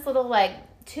rocking this little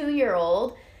like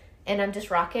 2-year-old, and I'm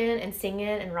just rocking and singing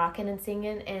and rocking and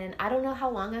singing. And I don't know how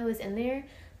long I was in there,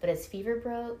 but his fever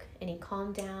broke and he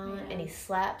calmed down and he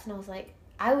slept. And I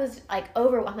was like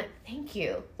overwhelmed. I'm like, thank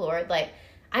you, Lord. Like,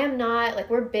 I am not, like,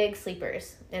 we're big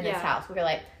sleepers in this house. We're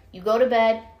like, you go to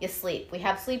bed, you sleep. We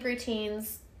have sleep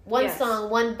routines, one song,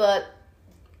 one book,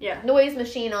 noise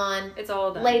machine on. It's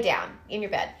all done. Lay down in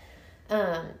your bed.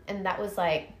 And that was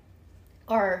like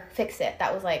our fix it.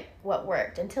 That was like what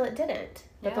worked until it didn't.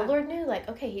 But the Lord knew, like,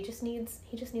 okay, he just needs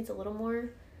a little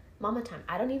more mama time.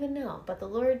 I don't even know. But the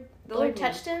Lord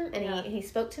touched him and he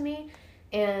spoke to me.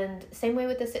 And same way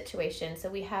with the situation. So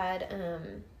we had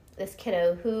this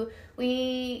kiddo who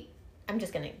I'm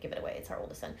just going to give it away. It's our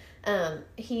oldest son.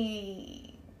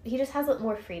 He just has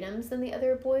more freedoms than the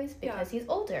other boys because he's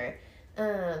older.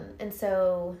 And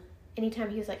so anytime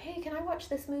he was like, hey, can I watch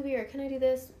this movie or can I do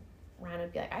this? Ryan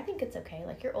would be like, I think it's okay.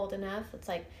 Like, you're old enough. It's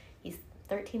like, he's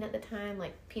 13 at the time,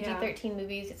 like PG-13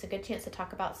 movies. It's a good chance to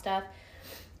talk about stuff.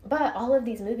 But all of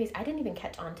these movies, I didn't even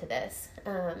catch on to this.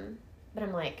 But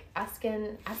I'm like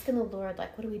asking the Lord,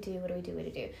 like, what do we do? What do we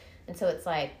do? And so it's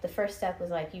like, the first step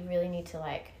was like, you really need to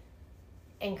like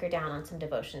anchor down on some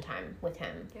devotion time with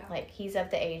him. Yeah. Like, he's of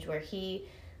the age where he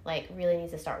like really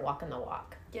needs to start walking the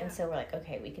walk. Yeah. And so we're like,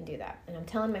 okay, we can do that. And I'm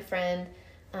telling my friend,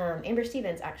 Amber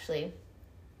Stevens, actually,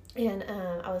 and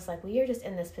I was like, we are just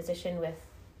in this position with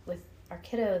our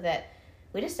kiddo that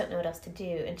we just don't know what else to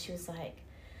do. And she was like,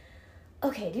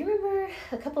 okay, do you remember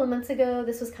a couple of months ago,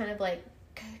 this was kind of like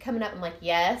coming up? I'm like,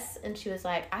 yes. And she was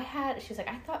like, I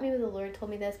thought maybe the Lord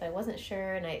told me this, but I wasn't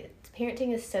sure. And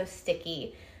parenting is so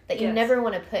sticky that you never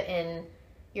want to put in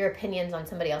your opinions on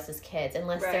somebody else's kids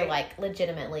unless they're like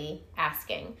legitimately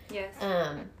asking. Yes.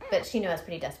 But she knows I was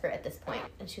pretty desperate at this point.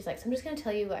 And she was like, so I'm just going to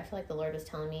tell you what I feel like the Lord was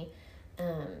telling me.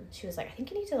 She was like, I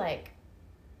think you need to like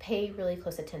pay really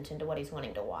close attention to what he's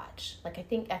wanting to watch. Like, I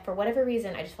think for whatever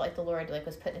reason, I just felt like the Lord like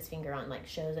was putting his finger on like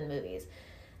shows and movies.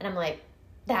 And I'm like,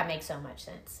 that makes so much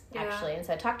sense, actually. And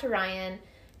so I talked to Ryan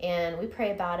and we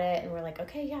pray about it and we're like,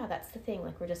 okay, yeah, that's the thing.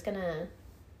 Like, we're just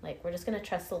gonna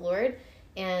trust the Lord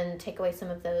and take away some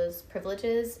of those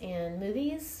privileges and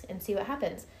movies and see what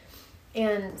happens.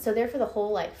 And so there for the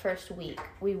whole like first week,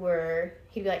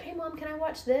 he'd be like, hey Mom, can I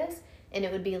watch this? And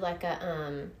it would be like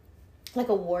a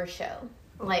war show.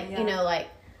 You know, like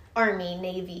Army,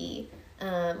 Navy.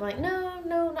 We're like, no,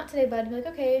 not today, bud. I'm like,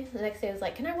 okay. The next day I was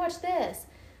like, can I watch this?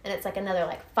 and it's like another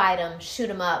like fight 'em, shoot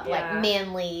 'em up, like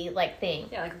manly like thing.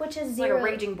 Yeah, like, which is zero, like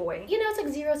a raging boy. You know, it's like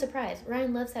zero surprise.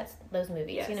 Ryan loves those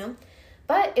movies, you know?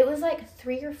 But it was like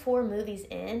 3 or 4 movies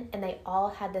in, and they all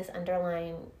had this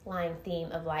underlying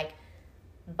theme of like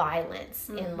violence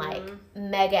and like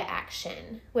mega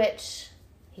action, which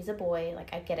he's a boy,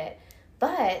 like I get it.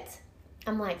 But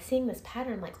I'm like seeing this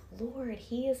pattern, I'm like, Lord,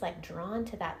 he is like drawn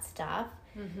to that stuff,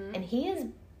 and he is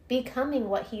becoming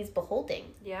what he's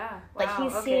beholding. Yeah. Wow, like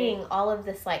he's seeing all of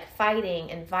this like fighting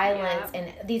and violence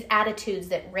and these attitudes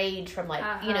that rage from like,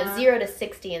 you know, 0 to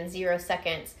 60 in 0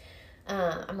 seconds.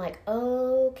 I'm like,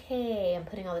 okay, I'm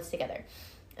putting all this together.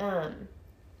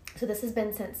 So this has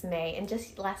been since May, and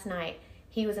just last night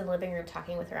he was in the living room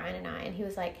talking with Ryan and I, and he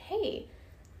was like, hey,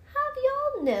 have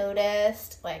y'all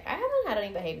noticed, like, I haven't had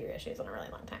any behavior issues in a really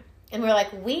long time. And we're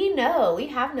like, we know, we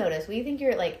have noticed. We think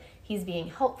you're like, he's being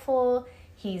helpful.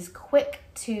 He's quick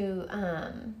to,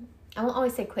 I won't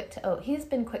always say quick to, he's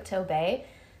been quick to obey,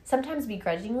 sometimes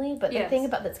begrudgingly, but the thing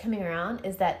about that's coming around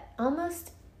is that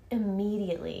almost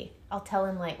immediately I'll tell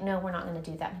him like, no, we're not going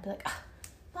to do that. And he'll be like,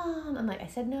 Mom, I'm like, I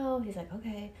said no. He's like,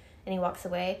 okay. And he walks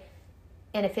away.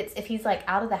 And if he's like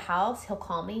out of the house, he'll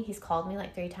call me. He's called me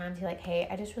like 3 times. He's like, hey,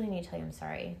 I just really need to tell you I'm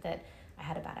sorry that I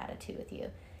had a bad attitude with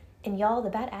you. And y'all, the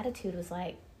bad attitude was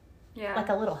like, like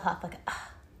a little huff, like,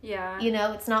 you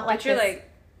know, it's not like but you're this, like,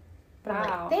 but wow. I'm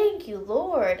like, thank you,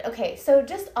 Lord. Okay, so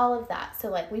just all of that. So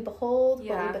like, we behold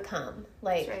what we become.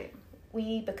 Like,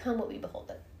 we become what we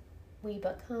behold. We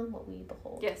become what we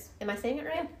behold. Yes. Am I saying it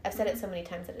right? I've said it so many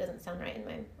times that it doesn't sound right in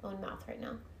my own mouth right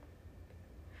now.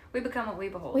 We become what we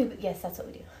behold. Yes, that's what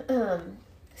we do.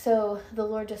 So the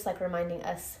Lord just like reminding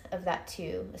us of that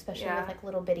too, especially with like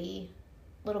little bitty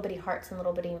hearts and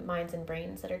little bitty minds and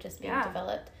brains that are just being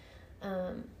developed.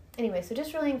 Anyway, so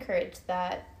just really encouraged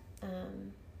that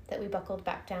that we buckled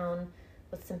back down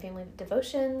with some family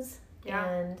devotions,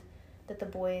 and that the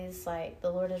boys, like, the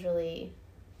Lord is really,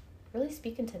 really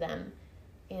speaking to them,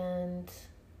 and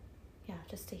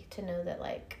just to know that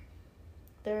like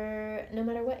they're, no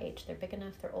matter what age, they're big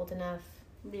enough, they're old enough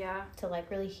to like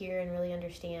really hear and really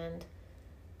understand.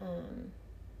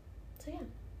 So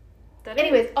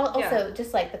anyways, also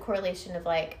just like the correlation of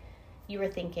like, you were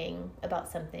thinking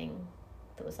about something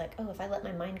that was like, oh, if I let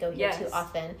my mind go here too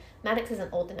often. Maddox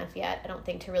isn't old enough yet, I don't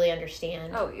think, to really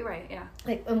understand. Oh, you're right.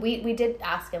 Like, and we did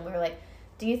ask him, we were like,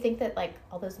 do you think that like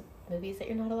all those movies that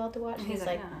you're not allowed to watch? And he's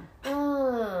like,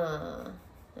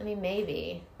 I mean,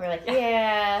 maybe. We're like,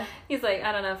 He's like,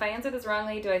 I don't know. If I answer this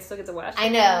wrongly, do I still get to watch it? I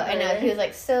know. He was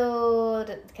like, so,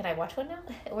 can I watch one now?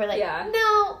 We're like,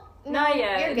 no, not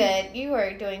yet. You're good. You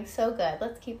are doing so good.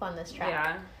 Let's keep on this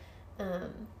track.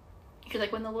 You're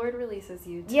like, when the Lord releases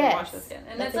you to watch this again.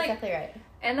 And that's like, exactly right.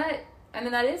 And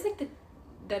that is like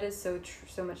that is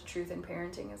so much truth in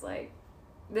parenting, is like,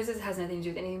 this has nothing to do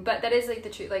with anything, but that is like the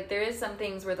truth. Like, there is some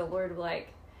things where the Lord will,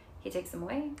 like, he takes them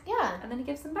away. Yeah. And then he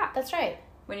gives them back. That's right.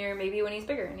 When he's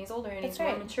bigger and he's older and he's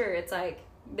more mature, it's like,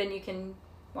 then you can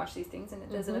watch these things and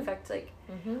it doesn't affect, like,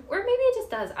 or maybe it just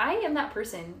does. I am that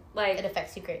person. Like, it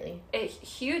affects you greatly. It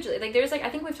hugely. Like, there's like, I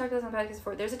think we've talked about this on the podcast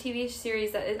before. There's a TV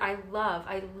series that I love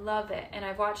it, and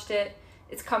I've watched it.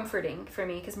 It's comforting for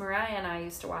me because Mariah and I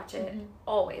used to watch it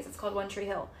always. It's called One Tree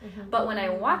Hill. But when I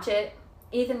watch it,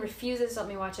 Ethan refuses to let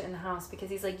me watch it in the house because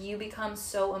he's like, you become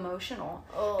so emotional.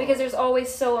 Because there's always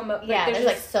so there's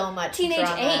like so much teenage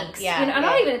drama. angst. Yeah, you know, I'm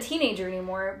not even a teenager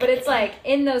anymore, but it's like,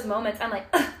 in those moments, I'm like,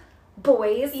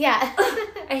 boys. Yeah.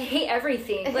 I hate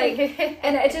everything. Like,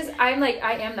 and it just, I'm like,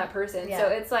 I am that person. So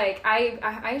it's like, I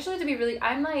actually have to be really,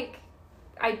 I'm like,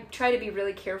 I try to be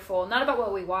really careful, not about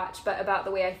what we watch, but about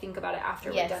the way I think about it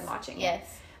after we're done watching it.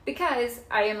 Yes. Because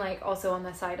I am like also on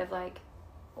the side of like,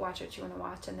 watch what you want to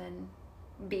watch and then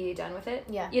be done with it.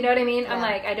 Yeah. You know what I mean? Yeah. I'm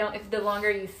like, if the longer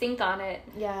you think on it,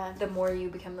 the more you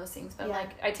become those things. But like,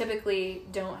 I typically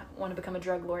don't want to become a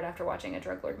drug lord after watching a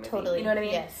drug lord movie. Totally. You know what I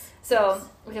mean? Yes. So,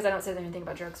 because I don't sit there and think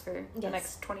about drugs for the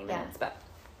next 20 minutes. But,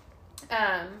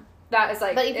 that is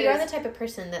like, but if you are the type of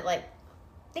person that like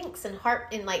thinks and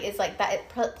like is like that, it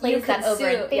plays that over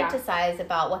and fantasize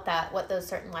about what those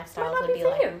certain lifestyles would be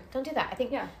like. You. Don't do that. I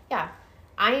think,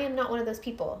 I am not one of those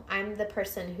people. I'm the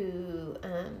person who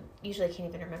usually can't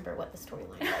even remember what the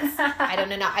storyline is. I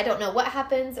don't know what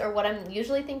happens or what I'm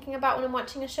usually thinking about when I'm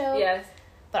watching a show. Yes.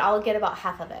 But I'll get about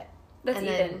half of it. That's and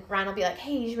Ethan. Then Ryan will be like,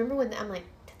 hey, you remember when... I'm like,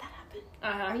 did that happen?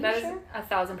 Are you that sure?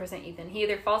 Is 1,000% Ethan. He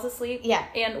either falls asleep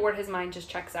and or his mind just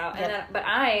checks out. Yep. And then, but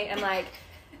I am like...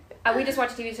 we just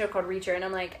watched a TV show called Reacher, and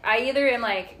I'm like, I either am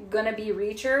like gonna be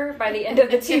Reacher by the end of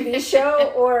the TV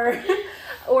show,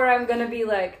 or I'm gonna be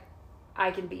like, I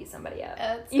can beat somebody up.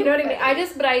 You know what I mean? I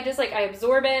just like, I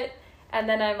absorb it, and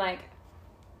then I'm like,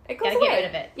 it goes Gotta away. get rid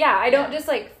of it. Yeah, I don't just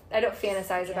like, I don't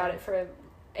fantasize about it for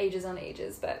ages on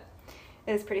ages, but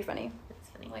it is pretty funny. It's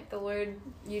funny. Like the Lord,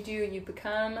 you do, you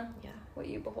become what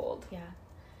you behold. Yeah.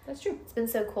 That's true. It's been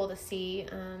so cool to see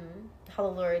how the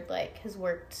Lord, like, has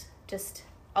worked just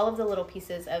all of the little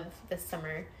pieces of this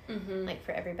summer, like,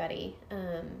 for everybody.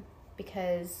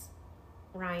 Because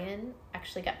Ryan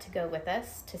actually got to go with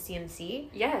us to CMC.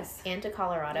 Yes. And to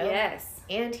Colorado. Yes.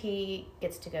 And he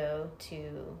gets to go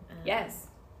to yes.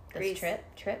 This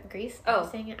Greece. Greece? Oh.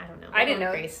 I'm saying it? I don't know. I didn't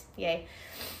know. Greece. Yay.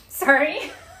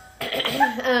 Sorry.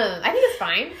 I think it's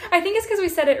fine. I think it's because we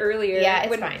said it earlier. Yeah,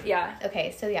 it's fine. Yeah.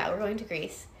 Okay, so yeah, we're going to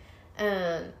Greece.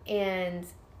 And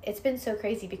it's been so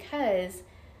crazy because,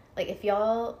 like, if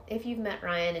you've met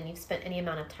Ryan and you've spent any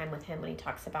amount of time with him when he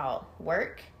talks about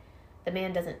work, the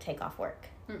man doesn't take off work.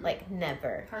 Like,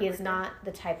 never. He is not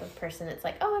the type of person that's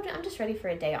like, oh, I'm just ready for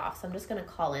a day off, so I'm just going to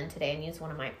call in today and use one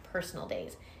of my personal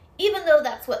days. Even though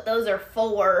that's what those are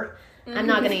for, I'm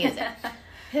not going to use it.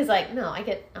 He's like, no, I'll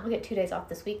get 2 days off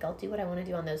this week. I'll do what I want to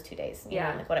do on those 2 days. You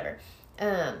know, like, whatever.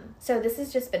 So this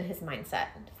has just been his mindset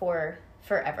for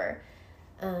forever.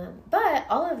 But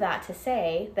all of that to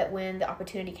say that when the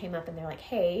opportunity came up and they're like,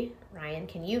 hey, Ryan,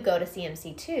 can you go to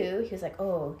CMC too? He was like,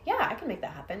 oh, yeah, I can make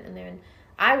that happen. And then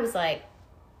I was like,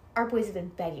 our boys have been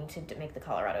begging to make the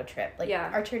Colorado trip. Like,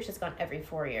 our church has gone every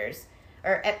 4 years.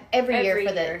 Or every year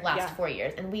for the last 4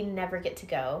 years. And we never get to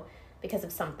go because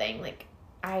of something. Like,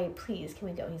 please, can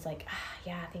we go? And he's like,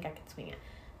 yeah, I think I can swing it.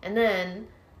 And then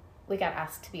we got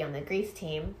asked to be on the Greece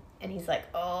team. And he's like,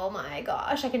 oh my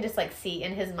gosh. I can just, like, see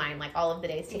in his mind, like, all of the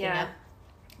days ticking up.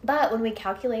 But when we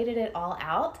calculated it all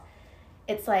out,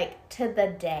 it's like to the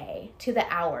day, to the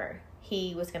hour,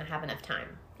 he was going to have enough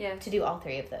time to do all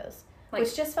 3 of those. Like,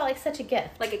 which just felt like such a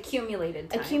gift. Like accumulated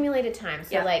time.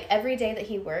 So, like, every day that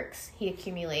he works, he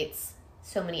accumulates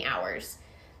so many hours.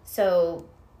 So,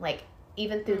 like,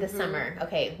 even through the summer,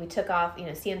 okay, we took off,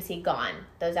 CMC gone.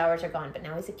 Those hours are gone. But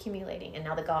now he's accumulating. And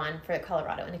now they're gone for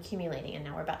Colorado and accumulating. And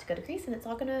now we're about to go to Greece. And it's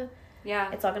all going to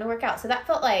work out. So that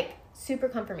felt like super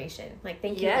confirmation. Like,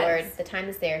 thank you, Lord. The time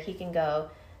is there. He can go.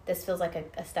 This feels like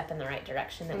a step in the right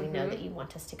direction that we know that you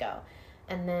want us to go.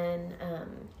 And then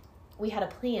we had a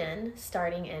plan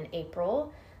starting in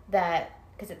April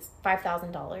because it's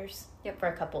 $5,000 for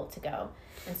a couple to go.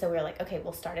 And so we were like, okay,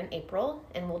 we'll start in April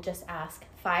and we'll just ask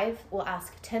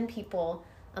 10 people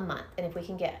a month. And if we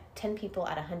can get 10 people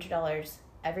at $100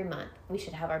 every month, we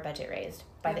should have our budget raised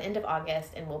by the end of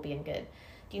August and we'll be in good.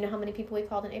 Do you know how many people we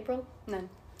called in April? None.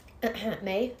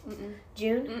 May?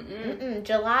 June? Mm-mm.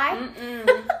 July?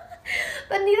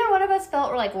 But neither one of us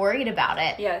felt like worried about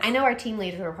it. Yes. I know our team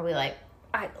leaders were probably like,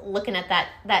 looking at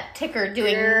that ticker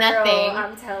doing nothing.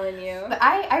 I'm telling you. But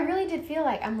I really did feel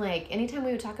like, I'm like, anytime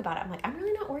we would talk about it, I'm like, I'm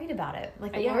really not worried about it.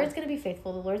 Like, the Lord's going to be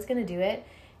faithful. The Lord's going to do it.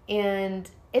 And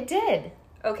it did.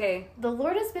 Okay. The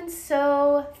Lord has been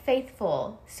so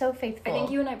faithful. So faithful. I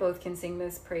think you and I both can sing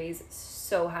this praise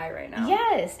so high right now.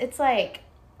 Yes. It's like,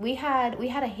 we had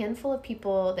a handful of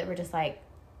people that were just like,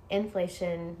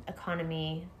 inflation,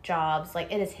 economy, jobs, like,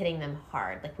 it is hitting them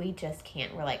hard. Like, we just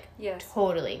can't. We're like,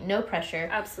 totally, no pressure.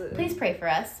 Absolutely. Please pray for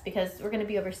us because we're going to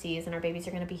be overseas and our babies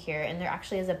are going to be here. And there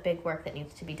actually is a big work that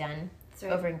needs to be done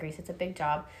over in Greece. It's a big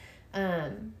job.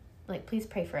 Like, please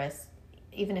pray for us.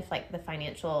 Even if, like, the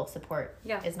financial support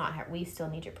is not here, we still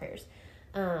need your prayers.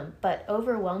 But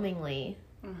overwhelmingly,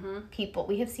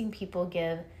 we have seen people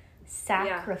give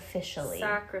sacrificially.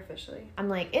 I'm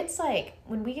like, it's like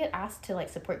when we get asked to, like,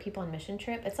 support people on mission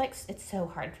trip, it's like, it's so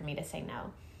hard for me to say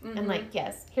no. I'm like,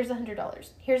 yes, here's $100,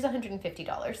 here's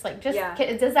 $150, like, just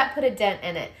does that put a dent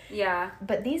in it?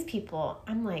 But these people,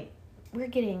 I'm like, we're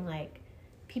getting, like,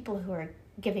 people who are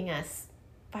giving us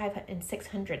 $500 and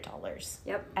 $600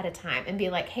 at a time and be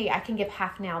like, hey, I can give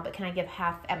half now, but can I give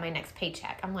half at my next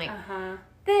paycheck? I'm like,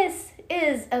 this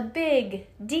is a big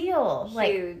deal. Huge.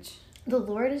 Like, the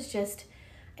Lord is just,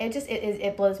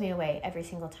 it blows me away every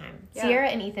single time. Sierra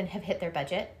and Ethan have hit their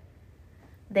budget.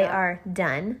 They are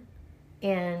done.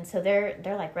 And so they're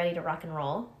like ready to rock and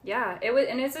roll. Yeah,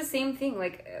 it's the same thing.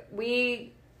 Like,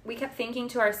 we kept thinking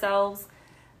to ourselves,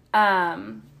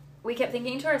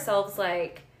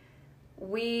 like,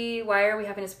 why are we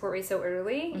having a support raise so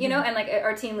early? You know, and, like,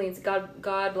 our team leads, God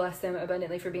bless them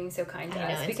abundantly for being so kind to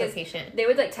us, because so patient. They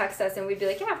would, like, text us and we'd be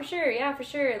like, yeah, for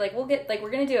sure, like, we'll get, like, we're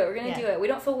gonna do it, we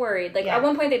don't feel worried. Like, at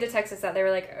one point they did text us that they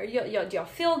were like, do y'all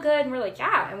feel good? And we're like,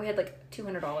 yeah, and we had like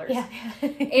 $200.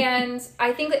 And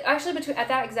I think that actually at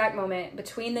that exact moment,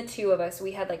 between the two of us,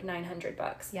 we had like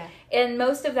 $900. And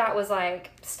most of that was like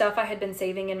stuff I had been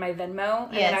saving in my Venmo,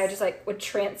 and then I just like would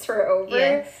transfer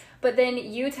over. But then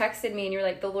you texted me and you're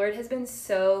like, the Lord has been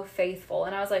so faithful.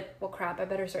 And I was like, well, crap, I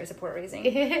better start support raising.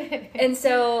 And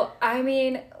so, I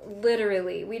mean,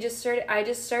 literally, I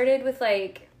just started with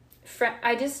like,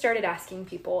 I just started asking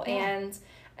people. Yeah. And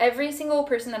every single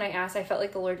person that I asked, I felt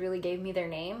like the Lord really gave me their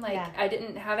name. Like, I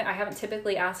haven't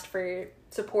typically asked for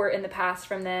support in the past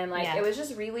from them. Like, it was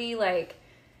just really like,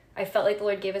 I felt like the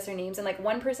Lord gave us their names. And like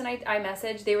one person I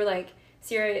messaged, they were like,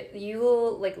 Sierra, you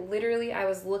will, like, literally, I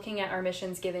was looking at our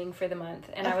missions giving for the month,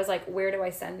 and I was like, where do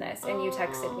I send this? And you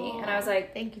texted me, and I was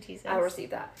like, thank you, Jesus. I'll receive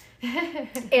that.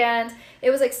 And it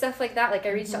was, like, stuff like that. Like,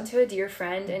 I reached out to a dear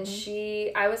friend, and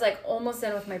I was, like, almost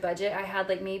done with my budget. I had,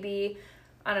 like, maybe,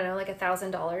 I don't know, like,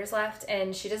 $1,000 left,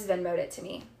 and she just Venmo'd it to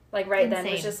me. Like, right then,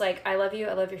 it was just like, I love you,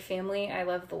 I love your family, I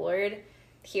love the Lord.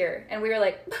 Here. And we were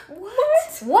like,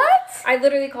 what? I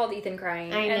literally called Ethan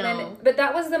crying. I know. But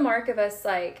that was the mark of us,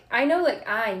 like, I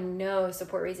know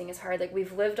support raising is hard. Like,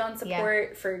 we've lived on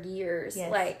support for years.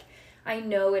 Yes. Like, I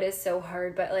know it is so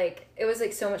hard, but, like, it was,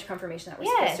 like, so much confirmation that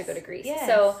we're supposed to go to Greece. Yes.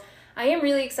 So, I am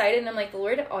really excited, and I'm like, the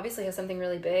Lord obviously has something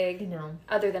really big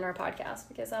other than our podcast,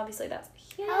 because obviously that's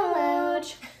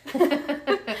huge.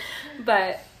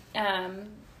 But,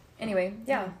 anyway,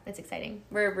 yeah. It's exciting.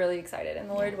 We're really excited, and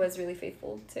the Lord was really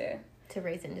faithful to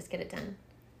raise it and just get it done.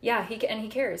 Yeah, he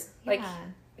cares. Yeah. Like,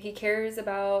 he cares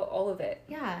about all of it.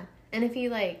 Yeah. And if you,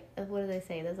 like, what do they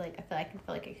say? There's, like, I feel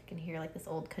like I can hear, like, this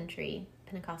old country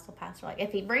Pentecostal pastor, like,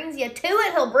 if he brings you to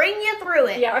it, he'll bring you through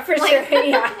it. Yeah, for sure.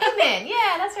 Yeah. Amen.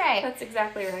 Yeah, that's right. That's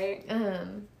exactly right.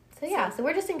 So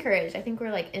we're just encouraged. I think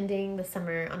we're, like, ending the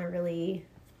summer on a really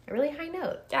high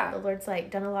note. Yeah. The Lord's,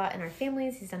 like, done a lot in our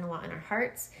families. He's done a lot in our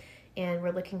hearts. And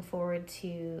we're looking forward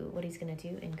to what he's going to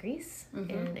do in Greece,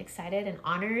 and excited and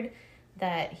honored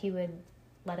that he would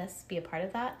let us be a part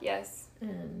of that. Yes.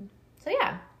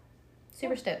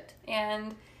 Super stoked.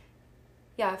 And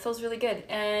yeah, it feels really good.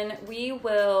 And we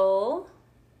will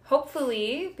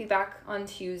hopefully be back on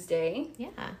Tuesday. Yeah.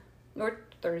 Or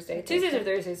Thursday. Tuesdays or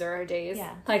Thursdays are our days.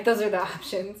 Yeah. Like, those are the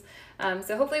options.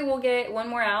 So hopefully we'll get one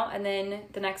more out, and then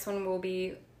the next one will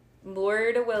be,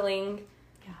 Lord willing,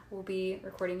 we'll be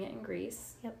recording it in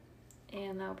Greece. Yep.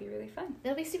 And that'll be really fun.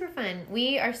 It'll be super fun.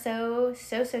 We are so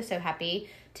happy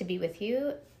to be with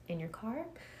you in your car,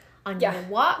 on your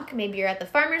walk. Maybe you're at the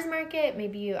farmer's market.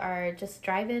 Maybe you are just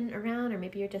driving around, or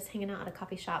maybe you're just hanging out at a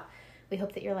coffee shop. We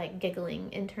hope that you're, like,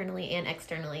 giggling internally and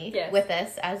externally with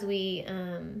us as we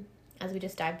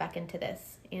just dive back into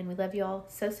this. And we love you all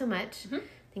so much. Mm-hmm.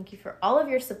 Thank you for all of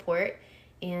your support.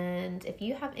 And if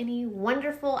you have any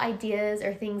wonderful ideas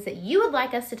or things that you would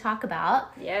like us to talk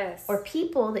about, or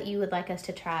people that you would like us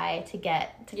to try to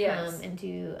get to come and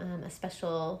do a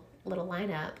special little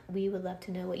lineup, we would love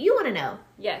to know what you want to know.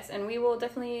 Yes, and we will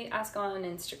definitely ask on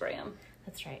Instagram.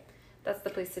 That's right. That's the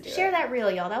place to do Share that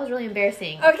reel, y'all. That was really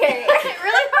embarrassing. Okay.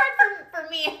 Really hard for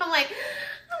me. I'm like,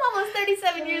 I'm almost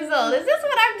 37 years old. Is this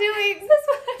what I'm doing? Is this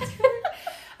what I'm doing?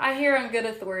 I hear on good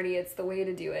authority it's the way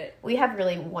to do it. We have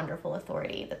really wonderful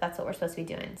authority, but that's what we're supposed to be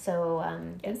doing. So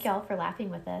thank y'all for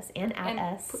laughing with us and at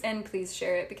us. And please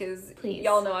share it, because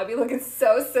y'all know I'd be looking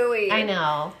so silly. I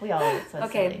know. We all look so silly.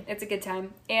 Okay, it's a good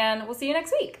time. And we'll see you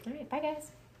next week. All right, bye guys.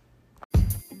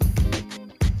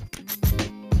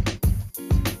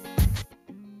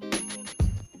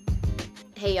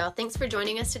 Hey y'all, thanks for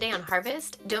joining us today on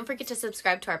Harvest. Don't forget to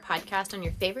subscribe to our podcast on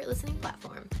your favorite listening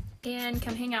platform. And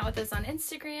come hang out with us on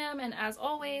Instagram. And as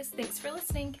always, thanks for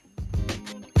listening.